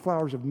 She goes, our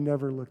flowers have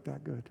never looked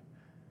that good.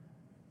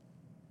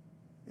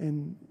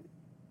 And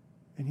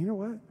you know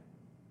what?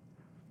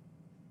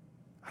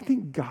 I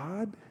think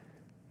God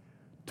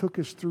took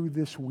us through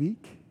this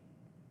week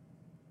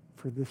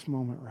for this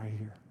moment right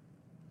here.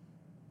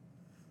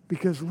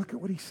 Because look at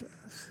what he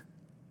says.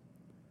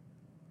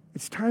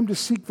 It's time to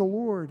seek the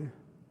Lord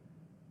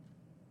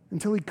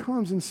until he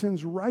comes and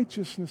sends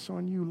righteousness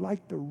on you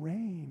like the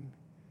rain.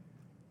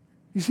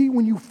 You see,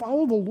 when you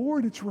follow the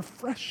Lord, it's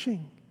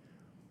refreshing.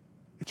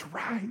 It's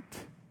right.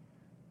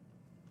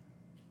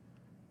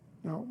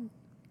 Now,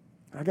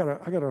 I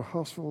gotta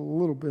hustle a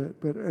little bit,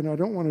 and I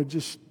don't want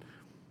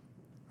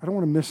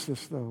to miss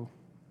this though.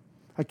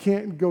 I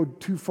can't go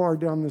too far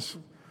down this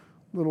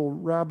little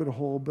rabbit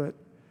hole, but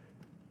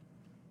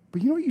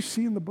you know what you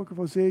see in the book of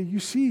Hosea? You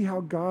see how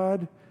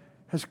God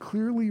has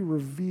clearly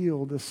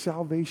revealed a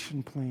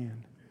salvation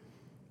plan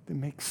that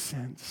makes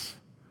sense.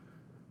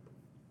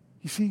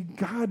 You see,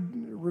 God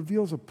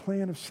reveals a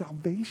plan of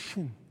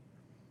salvation.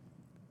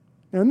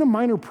 Now, in the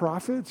minor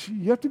prophets,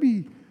 you have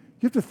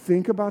to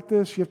think about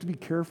this. You have to be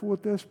careful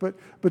with this. But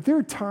there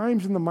are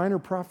times in the minor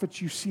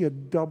prophets you see a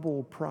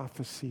double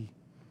prophecy.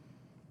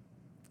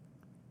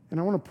 And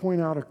I want to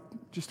point out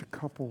just a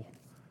couple.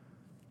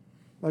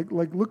 Like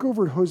look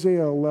over at Hosea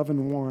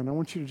 11:1. I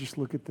want you to just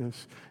look at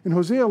this. In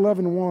Hosea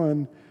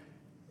 11:1,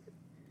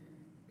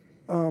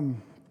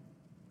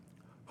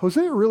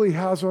 Hosea really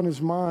has on his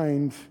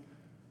mind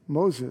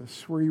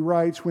Moses, where he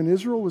writes, when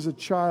Israel was a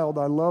child,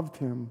 I loved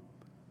him.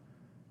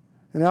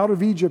 And out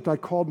of Egypt, I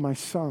called my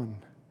son.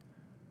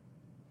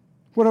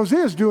 What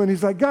Hosea's doing,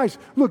 he's like, guys,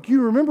 look,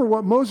 you remember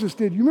what Moses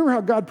did. You remember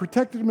how God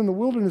protected him in the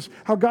wilderness,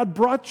 how God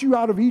brought you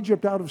out of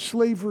Egypt, out of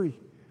slavery.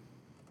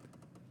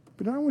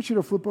 But now I want you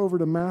to flip over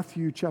to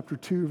Matthew chapter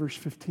 2, verse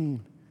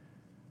 15.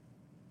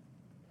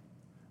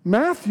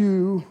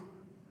 Matthew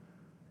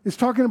is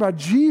talking about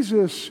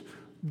Jesus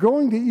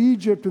going to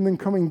Egypt and then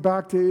coming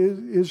back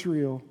to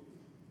Israel.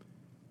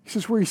 He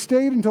says, where he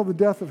stayed until the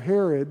death of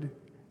Herod,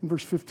 in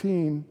verse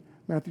 15,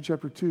 Matthew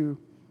chapter 2.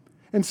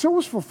 And so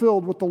was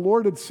fulfilled what the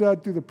Lord had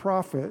said through the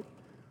prophet,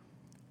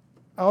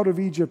 out of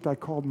Egypt I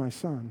called my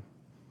son.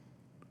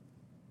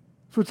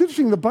 So it's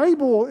interesting, the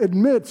Bible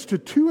admits to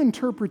two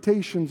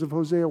interpretations of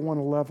Hosea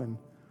 1:11.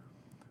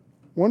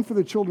 One for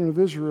the children of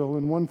Israel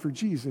and one for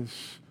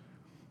Jesus,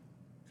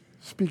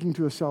 speaking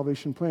to a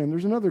salvation plan.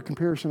 There's another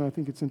comparison I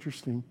think it's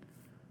interesting.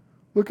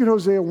 Look at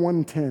Hosea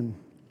 1:10. I want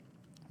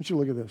you to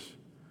look at this.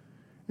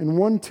 In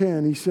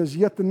 1:10, he says,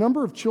 yet the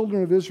number of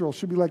children of Israel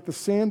should be like the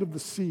sand of the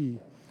sea,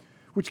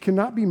 which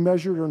cannot be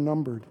measured or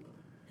numbered.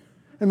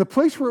 And the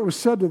place where it was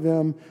said to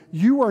them,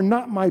 you are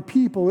not my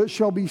people, it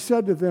shall be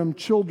said to them,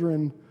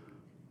 children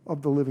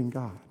of the living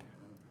God.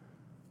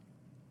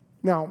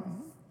 Now,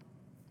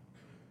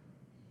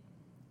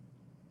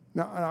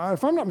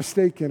 if I'm not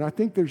mistaken, I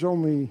think there's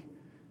only,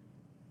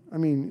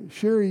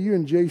 Sherry, you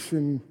and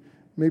Jason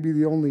may be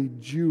the only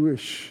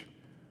Jewish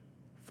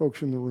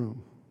folks in the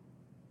room,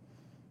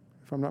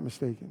 if I'm not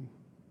mistaken.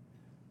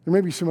 There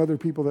may be some other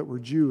people that were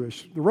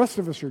Jewish. The rest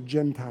of us are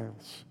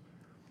Gentiles.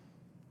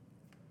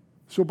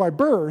 So by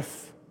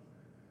birth,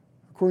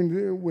 according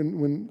to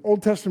when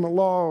Old Testament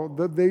law,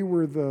 they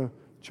were the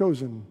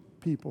chosen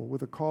people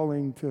with a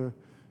calling to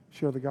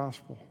share the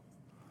gospel.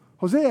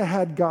 Hosea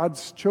had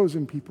God's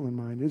chosen people in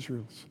mind,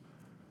 Israel's.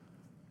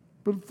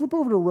 But flip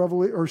over to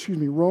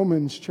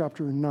Romans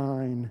chapter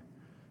 9,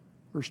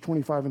 verse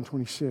 25 and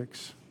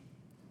 26.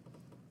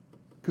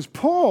 Because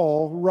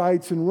Paul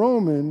writes in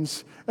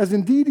Romans, as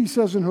indeed he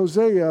says in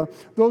Hosea,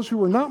 those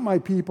who are not my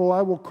people,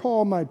 I will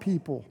call my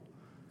people.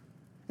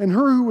 And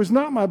her who was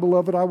not my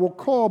beloved, I will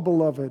call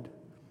beloved.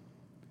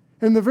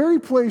 In the very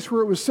place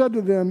where it was said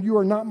to them, you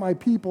are not my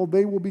people,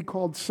 they will be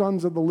called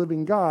sons of the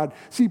living God.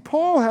 See,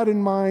 Paul had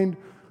in mind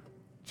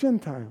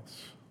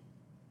Gentiles.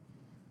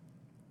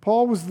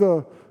 Paul was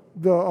the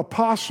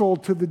apostle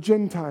to the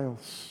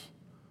Gentiles.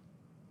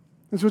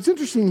 And so it's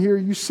interesting here,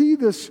 you see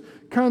this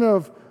kind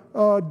of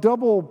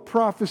double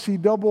prophecy,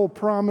 double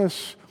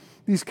promise,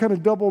 these kind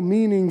of double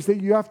meanings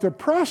that you have to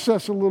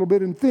process a little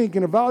bit and think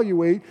and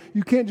evaluate.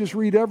 You can't just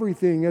read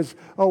everything as,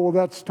 oh, well,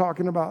 that's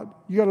talking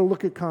about. You got to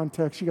look at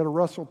context. You got to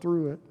wrestle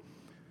through it.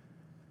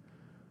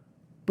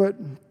 But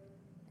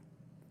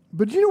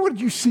you know what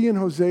you see in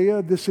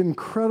Hosea? This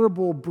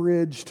incredible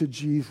bridge to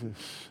Jesus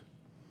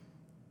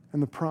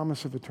and the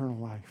promise of eternal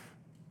life.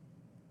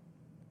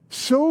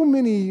 So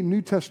many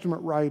New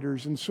Testament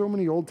writers and so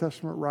many Old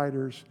Testament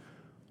writers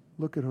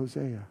look at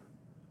Hosea.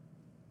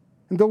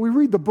 And though we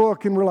read the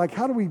book and we're like,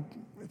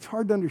 it's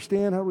hard to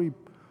understand, how do we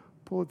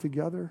pull it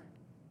together?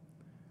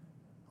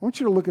 I want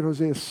you to look at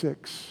Hosea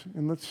 6,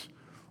 and let's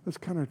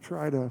kind of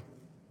try to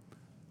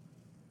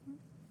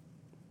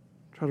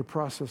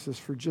process this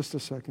for just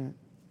a second.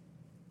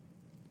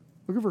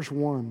 Look at verse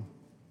 1.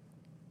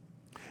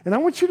 And I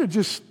want you to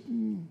just,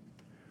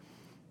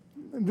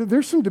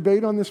 there's some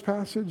debate on this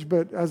passage,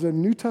 but as a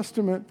New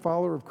Testament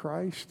follower of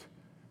Christ,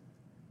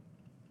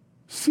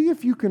 see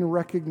if you can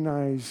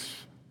recognize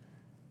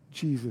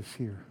Jesus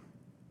here.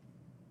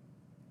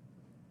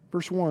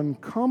 Verse 1,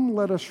 come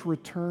let us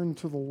return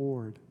to the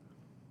Lord.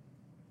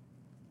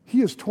 He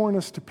has torn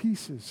us to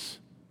pieces,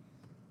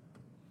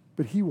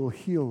 but he will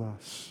heal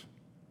us.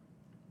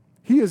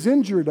 He has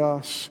injured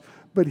us,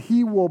 but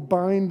he will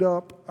bind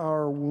up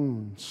our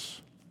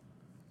wounds.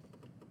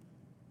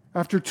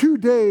 After 2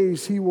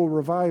 days, he will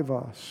revive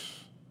us.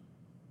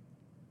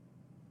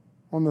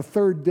 On the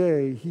third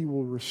day, he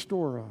will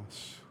restore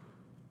us,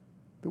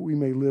 that we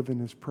may live in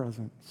his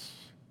presence.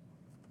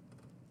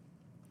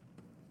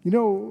 You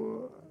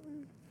know,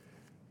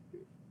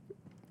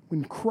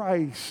 when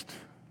Christ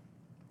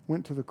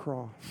went to the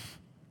cross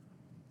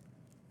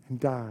and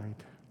died,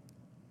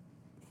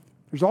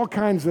 there's all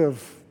kinds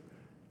of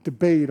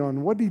debate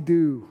on what did he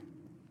do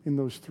in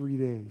those 3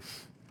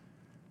 days.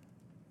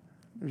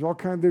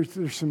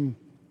 There's some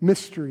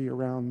mystery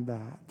around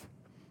that.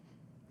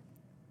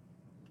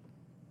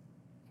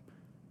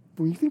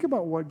 But when you think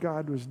about what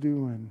God was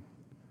doing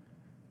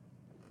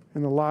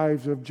in the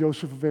lives of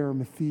Joseph of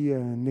Arimathea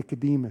and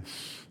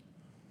Nicodemus,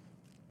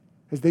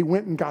 as they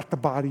went and got the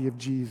body of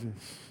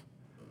Jesus,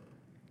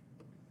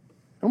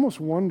 I almost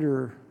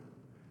wonder,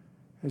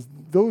 as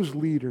those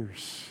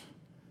leaders,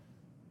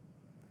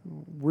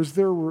 was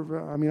there?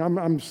 I mean,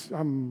 I'm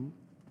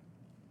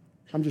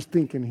just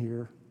thinking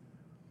here.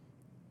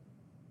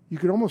 You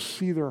could almost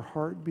see their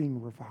heart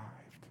being revived.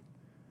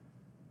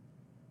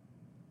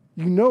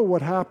 You know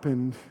what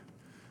happened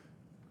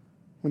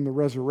when the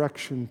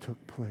resurrection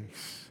took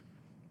place.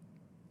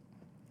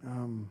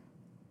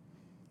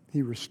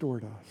 He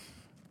restored us.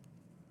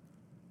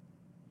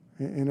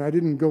 And I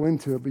didn't go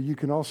into it, but you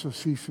can also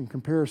see some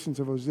comparisons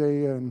of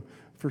Hosea and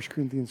 1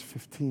 Corinthians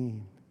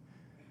 15.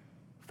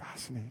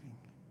 Fascinating.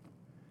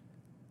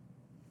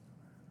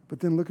 But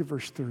then look at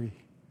verse 3.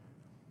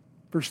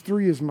 Verse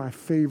 3 is my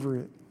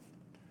favorite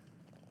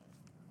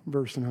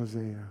verse in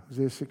Hosea.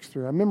 Hosea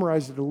 6:3. I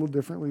memorized it a little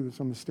differently that's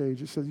on the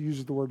stage. It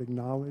uses the word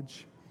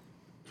acknowledge.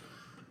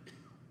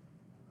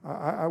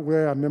 The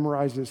way I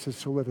memorized it says,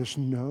 so let us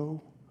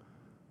know.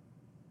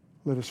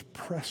 Let us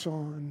press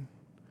on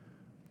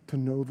to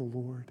know the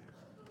Lord.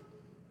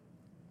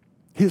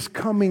 His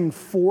coming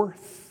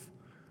forth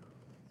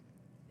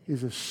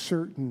is as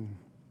certain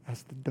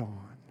as the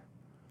dawn.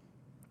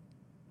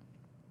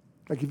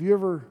 Like, have you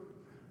ever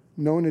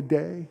known a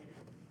day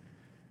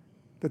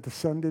that the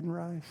sun didn't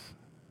rise?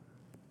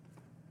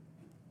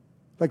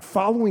 Like,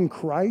 following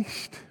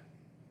Christ,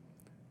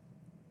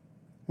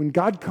 when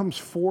God comes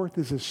forth,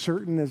 is as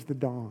certain as the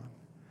dawn.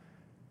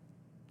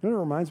 You know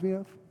what it reminds me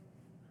of?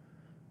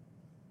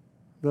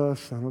 The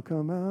sun will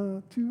come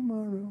out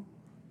tomorrow.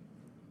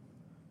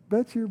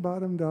 Bet your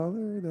bottom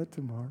dollar that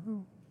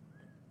tomorrow.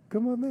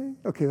 Come on, man.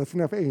 Okay, that's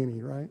enough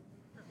A&E, right?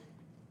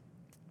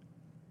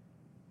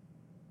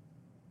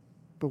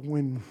 But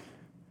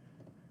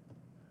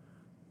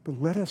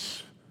let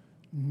us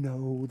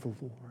know the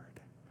Lord.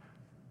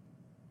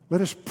 Let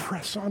us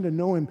press on to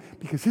know him,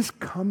 because his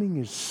coming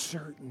is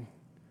certain.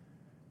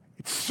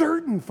 It's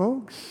certain,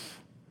 folks.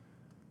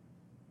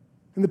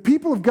 And the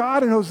people of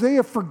God in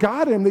Hosea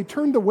forgot him. They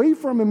turned away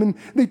from him, and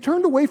they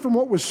turned away from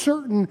what was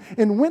certain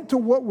and went to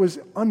what was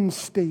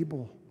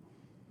unstable.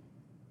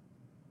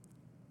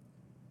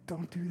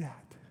 Don't do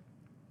that.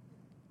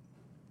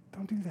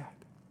 Don't do that.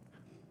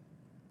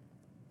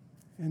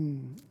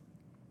 And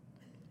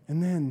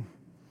then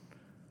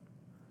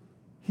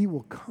he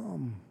will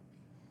come.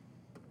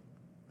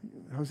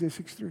 Hosea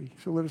 6:3.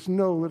 So let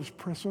us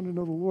press on to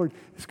know the Lord.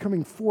 His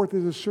coming forth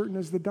is as certain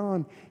as the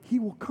dawn. He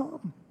will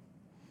come.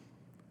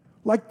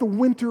 Like the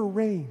winter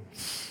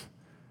rains,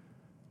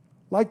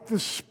 like the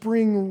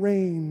spring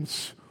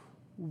rains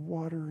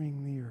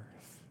watering the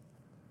earth.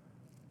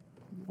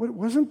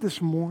 Wasn't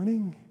this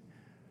morning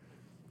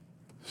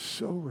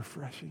so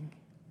refreshing?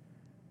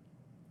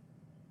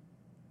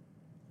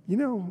 You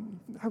know,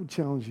 I would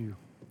challenge you.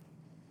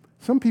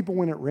 Some people,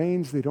 when it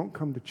rains, they don't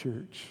come to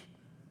church.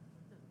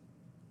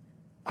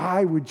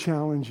 I would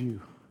challenge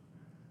you.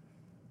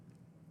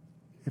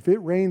 If it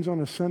rains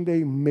on a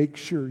Sunday, make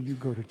sure you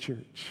go to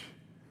church.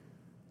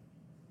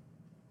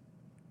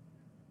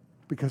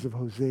 Because of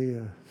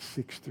Hosea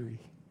 6:3.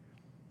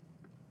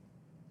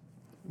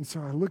 And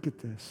so I look at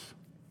this.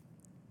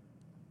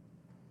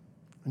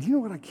 And you know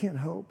what I can't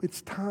help?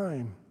 It's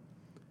time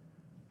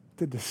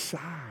to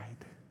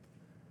decide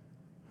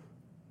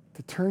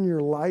to turn your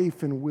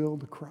life and will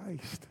to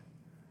Christ.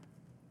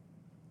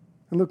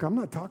 And look, I'm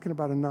not talking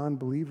about a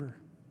non-believer.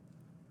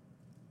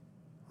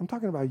 I'm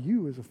talking about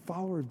you as a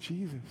follower of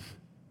Jesus.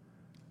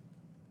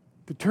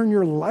 To turn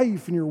your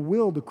life and your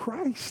will to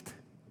Christ.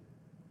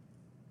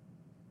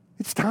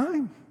 It's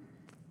time.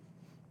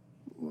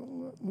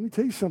 Let me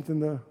tell you something.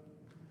 The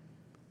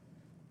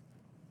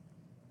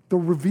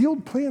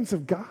revealed plans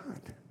of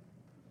God,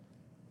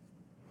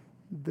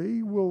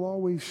 they will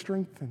always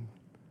strengthen,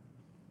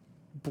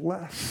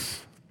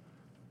 bless,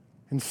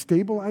 and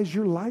stabilize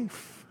your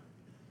life.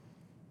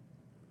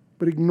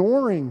 But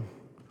ignoring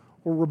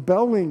or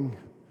rebelling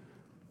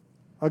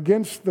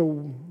against the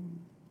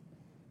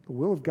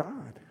will of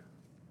God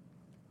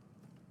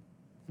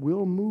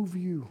will move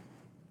you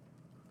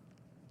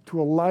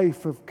to a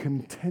life of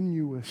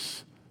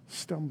continuous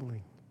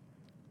stumbling.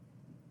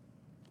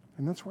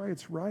 And that's why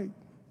it's right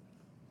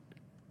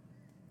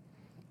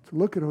to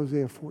look at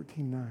Hosea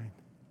 14:9.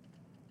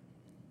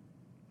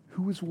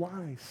 Who is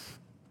wise?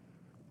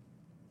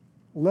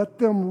 Let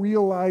them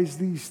realize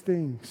these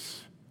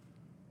things.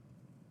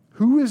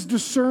 Who is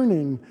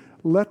discerning?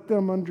 Let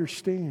them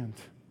understand.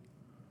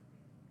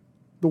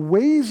 The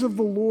ways of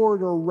the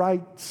Lord are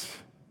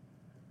right.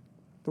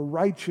 The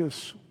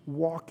righteous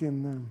walk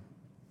in them.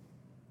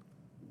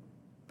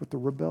 But the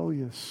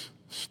rebellious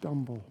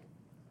stumble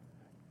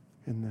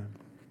in them.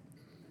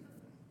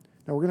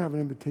 Now we're going to have an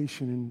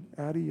invitation. And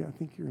Addie, I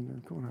think you're in there.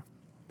 Going up.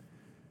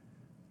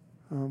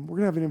 We're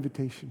going to have an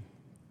invitation.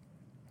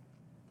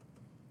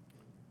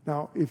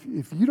 Now,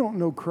 if you don't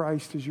know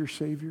Christ as your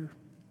Savior,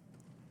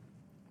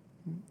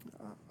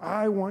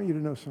 I want you to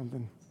know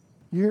something.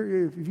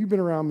 If you've been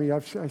around me, I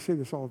say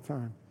this all the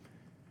time.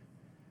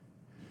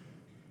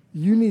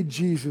 You need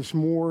Jesus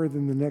more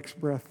than the next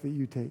breath that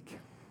you take.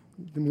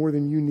 More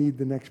than you need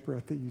the next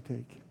breath that you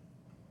take.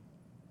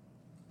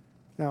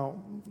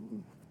 Now,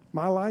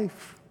 my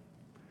life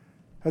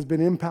has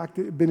been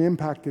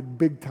impacted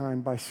big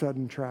time by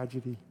sudden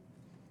tragedy.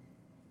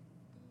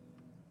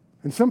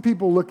 And some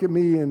people look at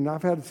me, and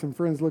I've had some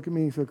friends look at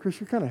me and say, Chris,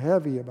 you're kind of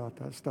heavy about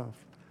that stuff.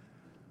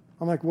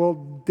 I'm like, well,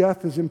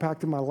 death has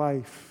impacted my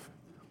life.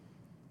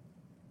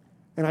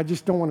 And I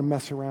just don't want to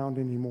mess around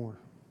anymore.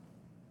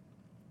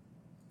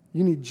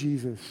 You need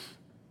Jesus.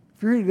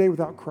 If you're here today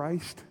without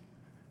Christ,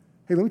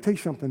 hey, let me tell you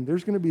something.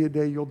 There's going to be a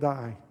day you'll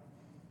die.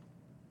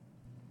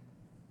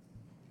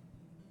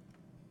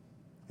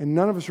 And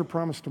none of us are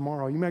promised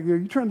tomorrow. You might go, are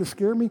you trying to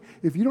scare me?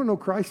 If you don't know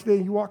Christ today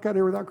and you walk out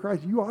here without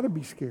Christ, you ought to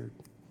be scared.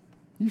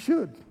 You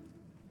should.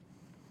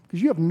 Because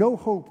you have no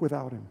hope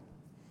without him.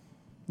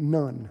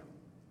 None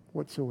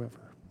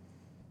whatsoever.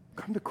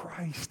 Come to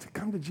Christ.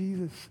 Come to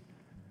Jesus.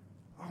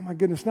 Oh my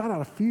goodness, not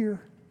out of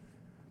fear.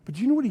 But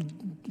you know what? He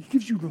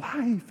gives you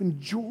life and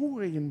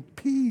joy and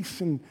peace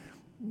and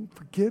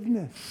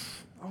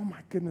forgiveness. Oh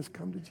my goodness,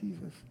 come to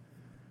Jesus.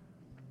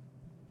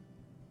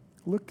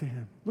 Look to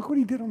him. Look what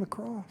he did on the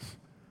cross.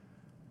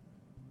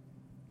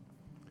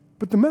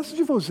 But the message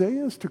of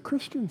Hosea is to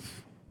Christians,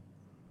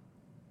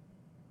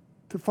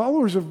 to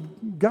followers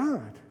of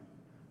God,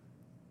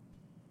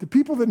 to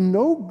people that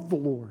know the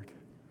Lord,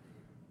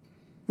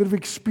 that have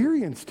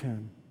experienced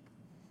him.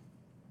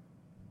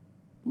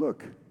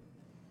 Look,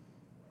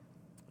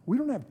 we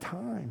don't have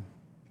time.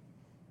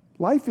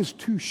 Life is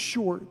too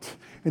short,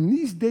 and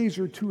these days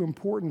are too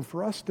important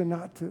for us to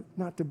not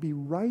to be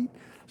right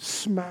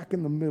smack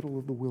in the middle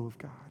of the will of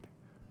God.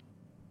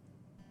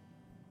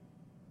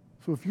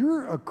 So if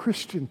you're a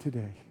Christian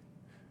today,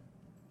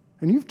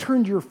 and you've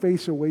turned your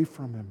face away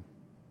from him,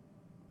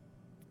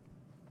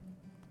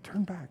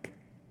 turn back.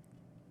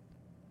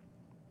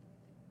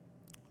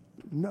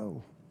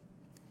 No.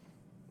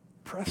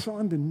 Press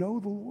on to know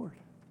the Lord.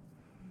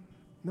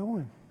 Know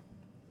him.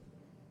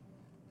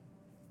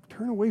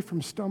 Turn away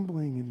from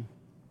stumbling and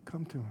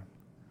come to him.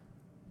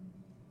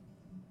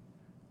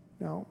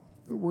 Now,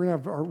 we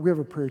have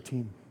a prayer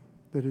team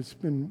that has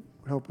been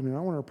helping, and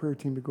I want our prayer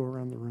team to go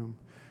around the room.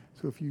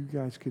 So if you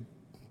guys could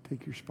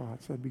take your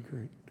spots, that'd be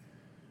great.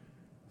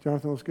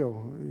 Jonathan, let's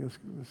go.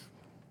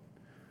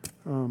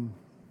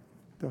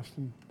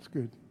 Dustin, it's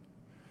good.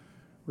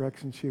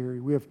 Rex and Sherry.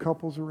 We have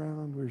couples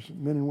around. There's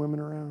men and women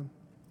around.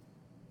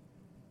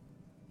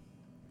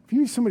 If you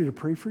need somebody to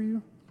pray for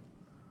you,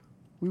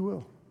 we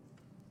will.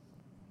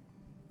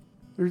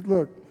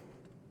 Look,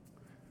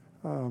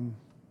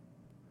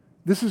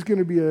 this is going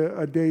to be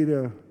a day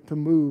to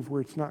move where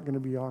it's not going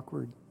to be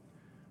awkward,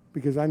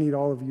 because I need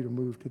all of you to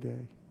move today.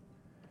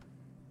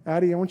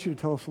 Addie, I want you to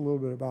tell us a little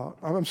bit about,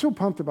 I'm so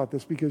pumped about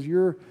this because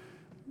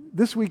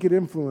this week at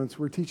Influence,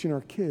 we're teaching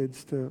our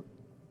kids to,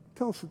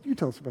 tell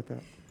us about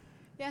that.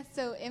 Yeah,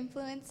 so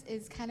Influence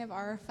is kind of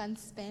our fun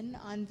spin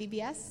on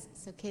VBS.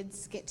 So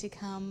kids get to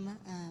come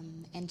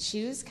and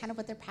choose kind of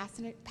what they're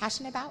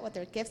passionate about, what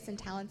their gifts and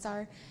talents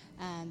are.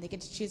 They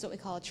get to choose what we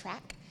call a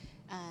track.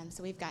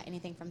 So we've got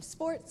anything from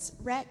sports,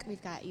 rec,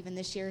 we've got even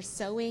this year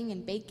sewing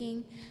and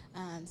baking.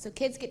 So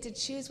kids get to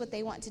choose what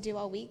they want to do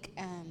all week.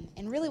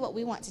 And really what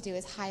we want to do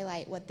is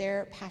highlight what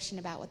they're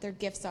passionate about, what their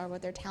gifts are,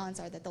 what their talents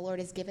are that the Lord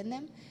has given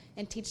them,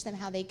 and teach them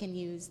how they can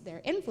use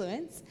their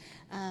influence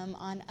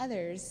on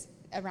others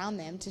around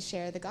them to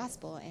share the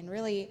gospel. And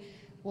really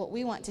what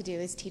we want to do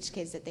is teach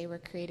kids that they were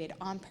created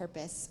on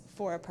purpose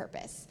for a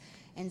purpose.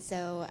 And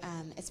so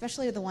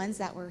especially the ones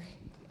that were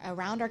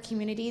around our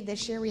community,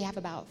 this year we have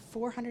about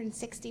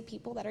 460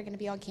 people that are going to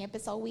be on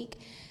campus all week.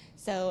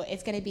 So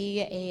it's going to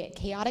be a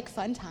chaotic,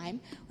 fun time.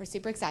 We're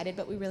super excited,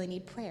 but we really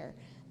need prayer.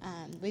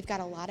 We've got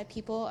a lot of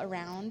people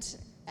around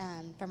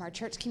from our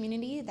church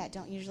community that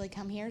don't usually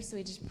come here. So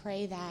we just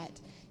pray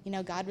that,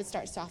 God would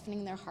start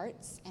softening their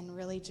hearts and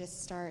really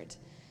just start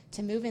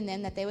to move in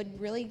them, that they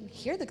would really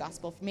hear the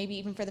gospel, maybe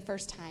even for the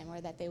first time,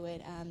 or that they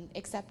would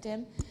accept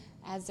him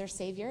as their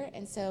Savior.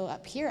 And so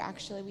up here,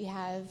 actually, we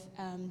have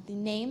the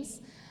names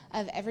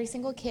of every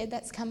single kid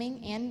that's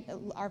coming and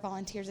our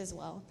volunteers as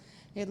well.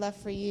 We'd love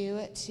for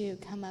you to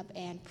come up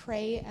and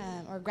pray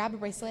or grab a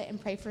bracelet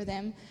and pray for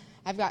them.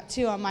 I've got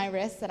 2 on my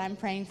wrist that I'm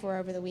praying for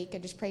over the week. I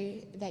just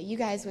pray that you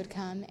guys would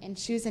come and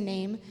choose a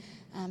name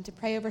to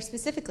pray over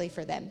specifically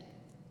for them.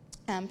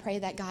 Pray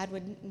that God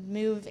would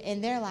move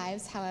in their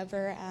lives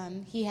however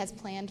he has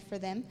planned for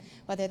them,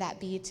 whether that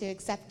be to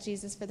accept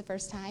Jesus for the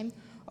first time,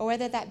 or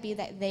whether that be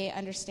that they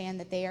understand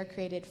that they are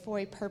created for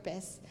a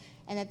purpose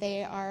and that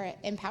they are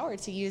empowered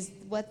to use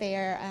what they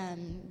are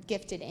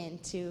gifted in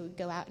to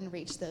go out and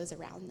reach those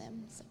around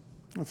them. So.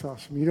 That's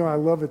awesome. I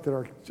love it that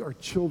our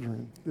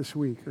children this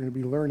week are going to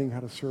be learning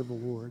how to serve the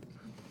Lord.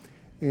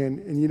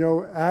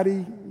 And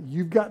Addie,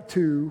 you've got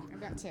 2.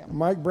 I've got 2.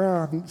 Mike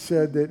Brown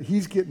said that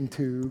he's getting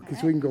 2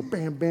 because we can go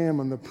bam, bam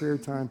on the prayer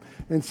time.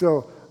 And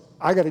so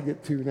I got to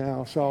get 2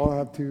 now, so I'll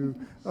have 2.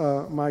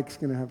 Mike's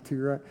going to have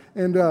 2, right?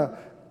 And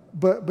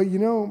but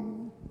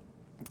can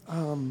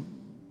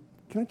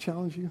I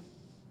challenge you?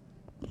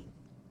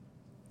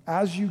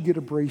 As you get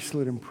a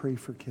bracelet and pray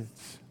for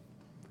kids,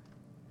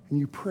 and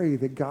you pray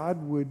that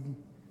God would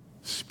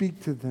speak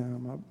to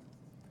them,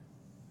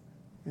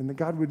 and that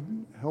God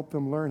would help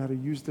them learn how to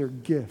use their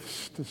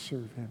gifts to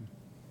serve him.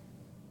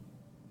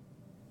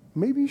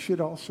 Maybe you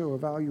should also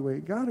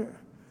evaluate, God,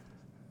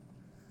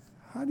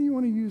 how do you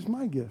want to use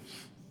my gifts?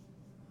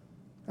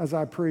 As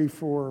I pray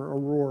for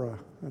Aurora,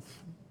 that's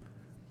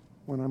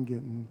one I'm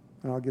getting,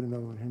 and I'll get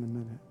another one here in a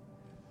minute.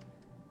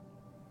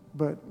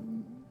 But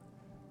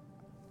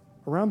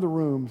around the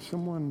room,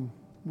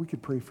 we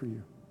could pray for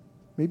you.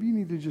 Maybe you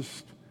need to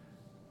just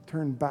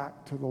turn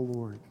back to the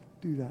Lord.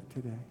 Do that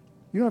today.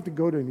 You don't have to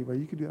go to anybody.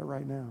 You could do that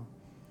right now.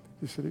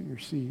 Just sit in your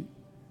seat.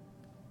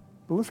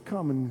 But let's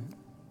come and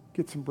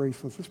get some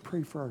bracelets. Let's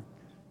pray for our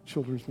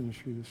children's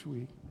ministry this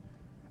week.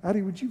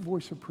 Addie, would you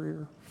voice a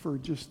prayer for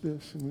just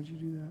this, and would you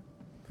do that?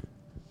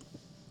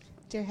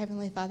 Dear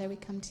Heavenly Father, we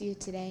come to you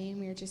today, and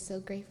we are just so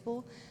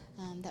grateful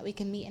that we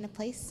can meet in a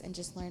place and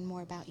just learn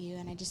more about you.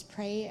 And I just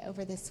pray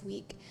over this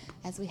week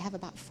as we have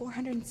about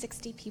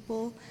 460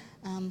 people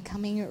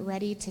coming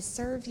ready to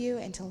serve you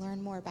and to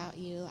learn more about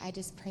you. I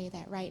just pray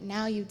that right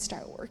now you'd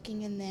start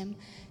working in them,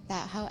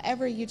 that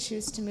however you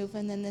choose to move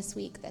in them this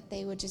week, that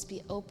they would just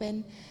be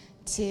open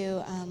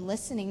to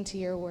listening to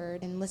your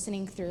word and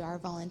listening through our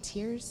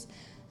volunteers.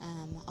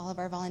 All of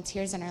our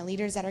volunteers and our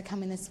leaders that are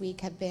coming this week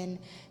have been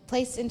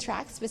placed in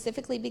tracks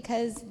specifically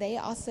because they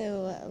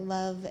also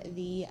love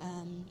the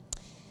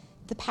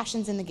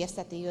passions and the gifts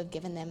that you have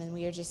given them, and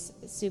we are just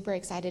super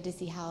excited to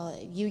see how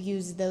you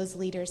use those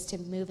leaders to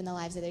move in the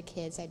lives of their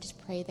kids. I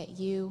just pray that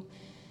you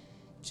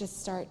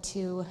just start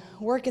to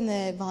work in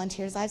the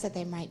volunteers' lives, that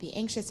they might be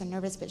anxious and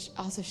nervous, but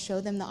also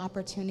show them the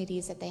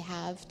opportunities that they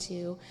have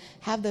to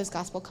have those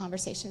gospel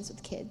conversations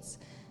with kids.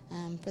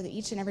 For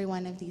each and every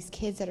one of these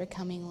kids that are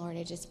coming, Lord,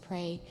 I just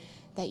pray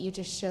that you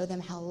just show them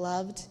how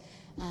loved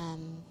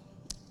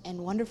and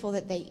wonderful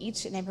that they,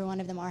 each and every one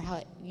of them are,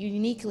 how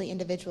uniquely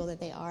individual that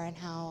they are, and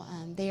how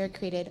they are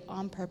created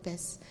on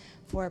purpose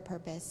for a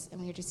purpose.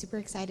 And we are just super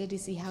excited to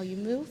see how you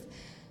move.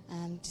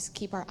 Just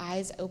keep our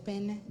eyes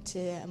open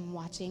to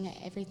watching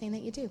everything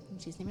that you do. In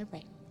Jesus' name I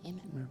pray.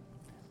 Amen.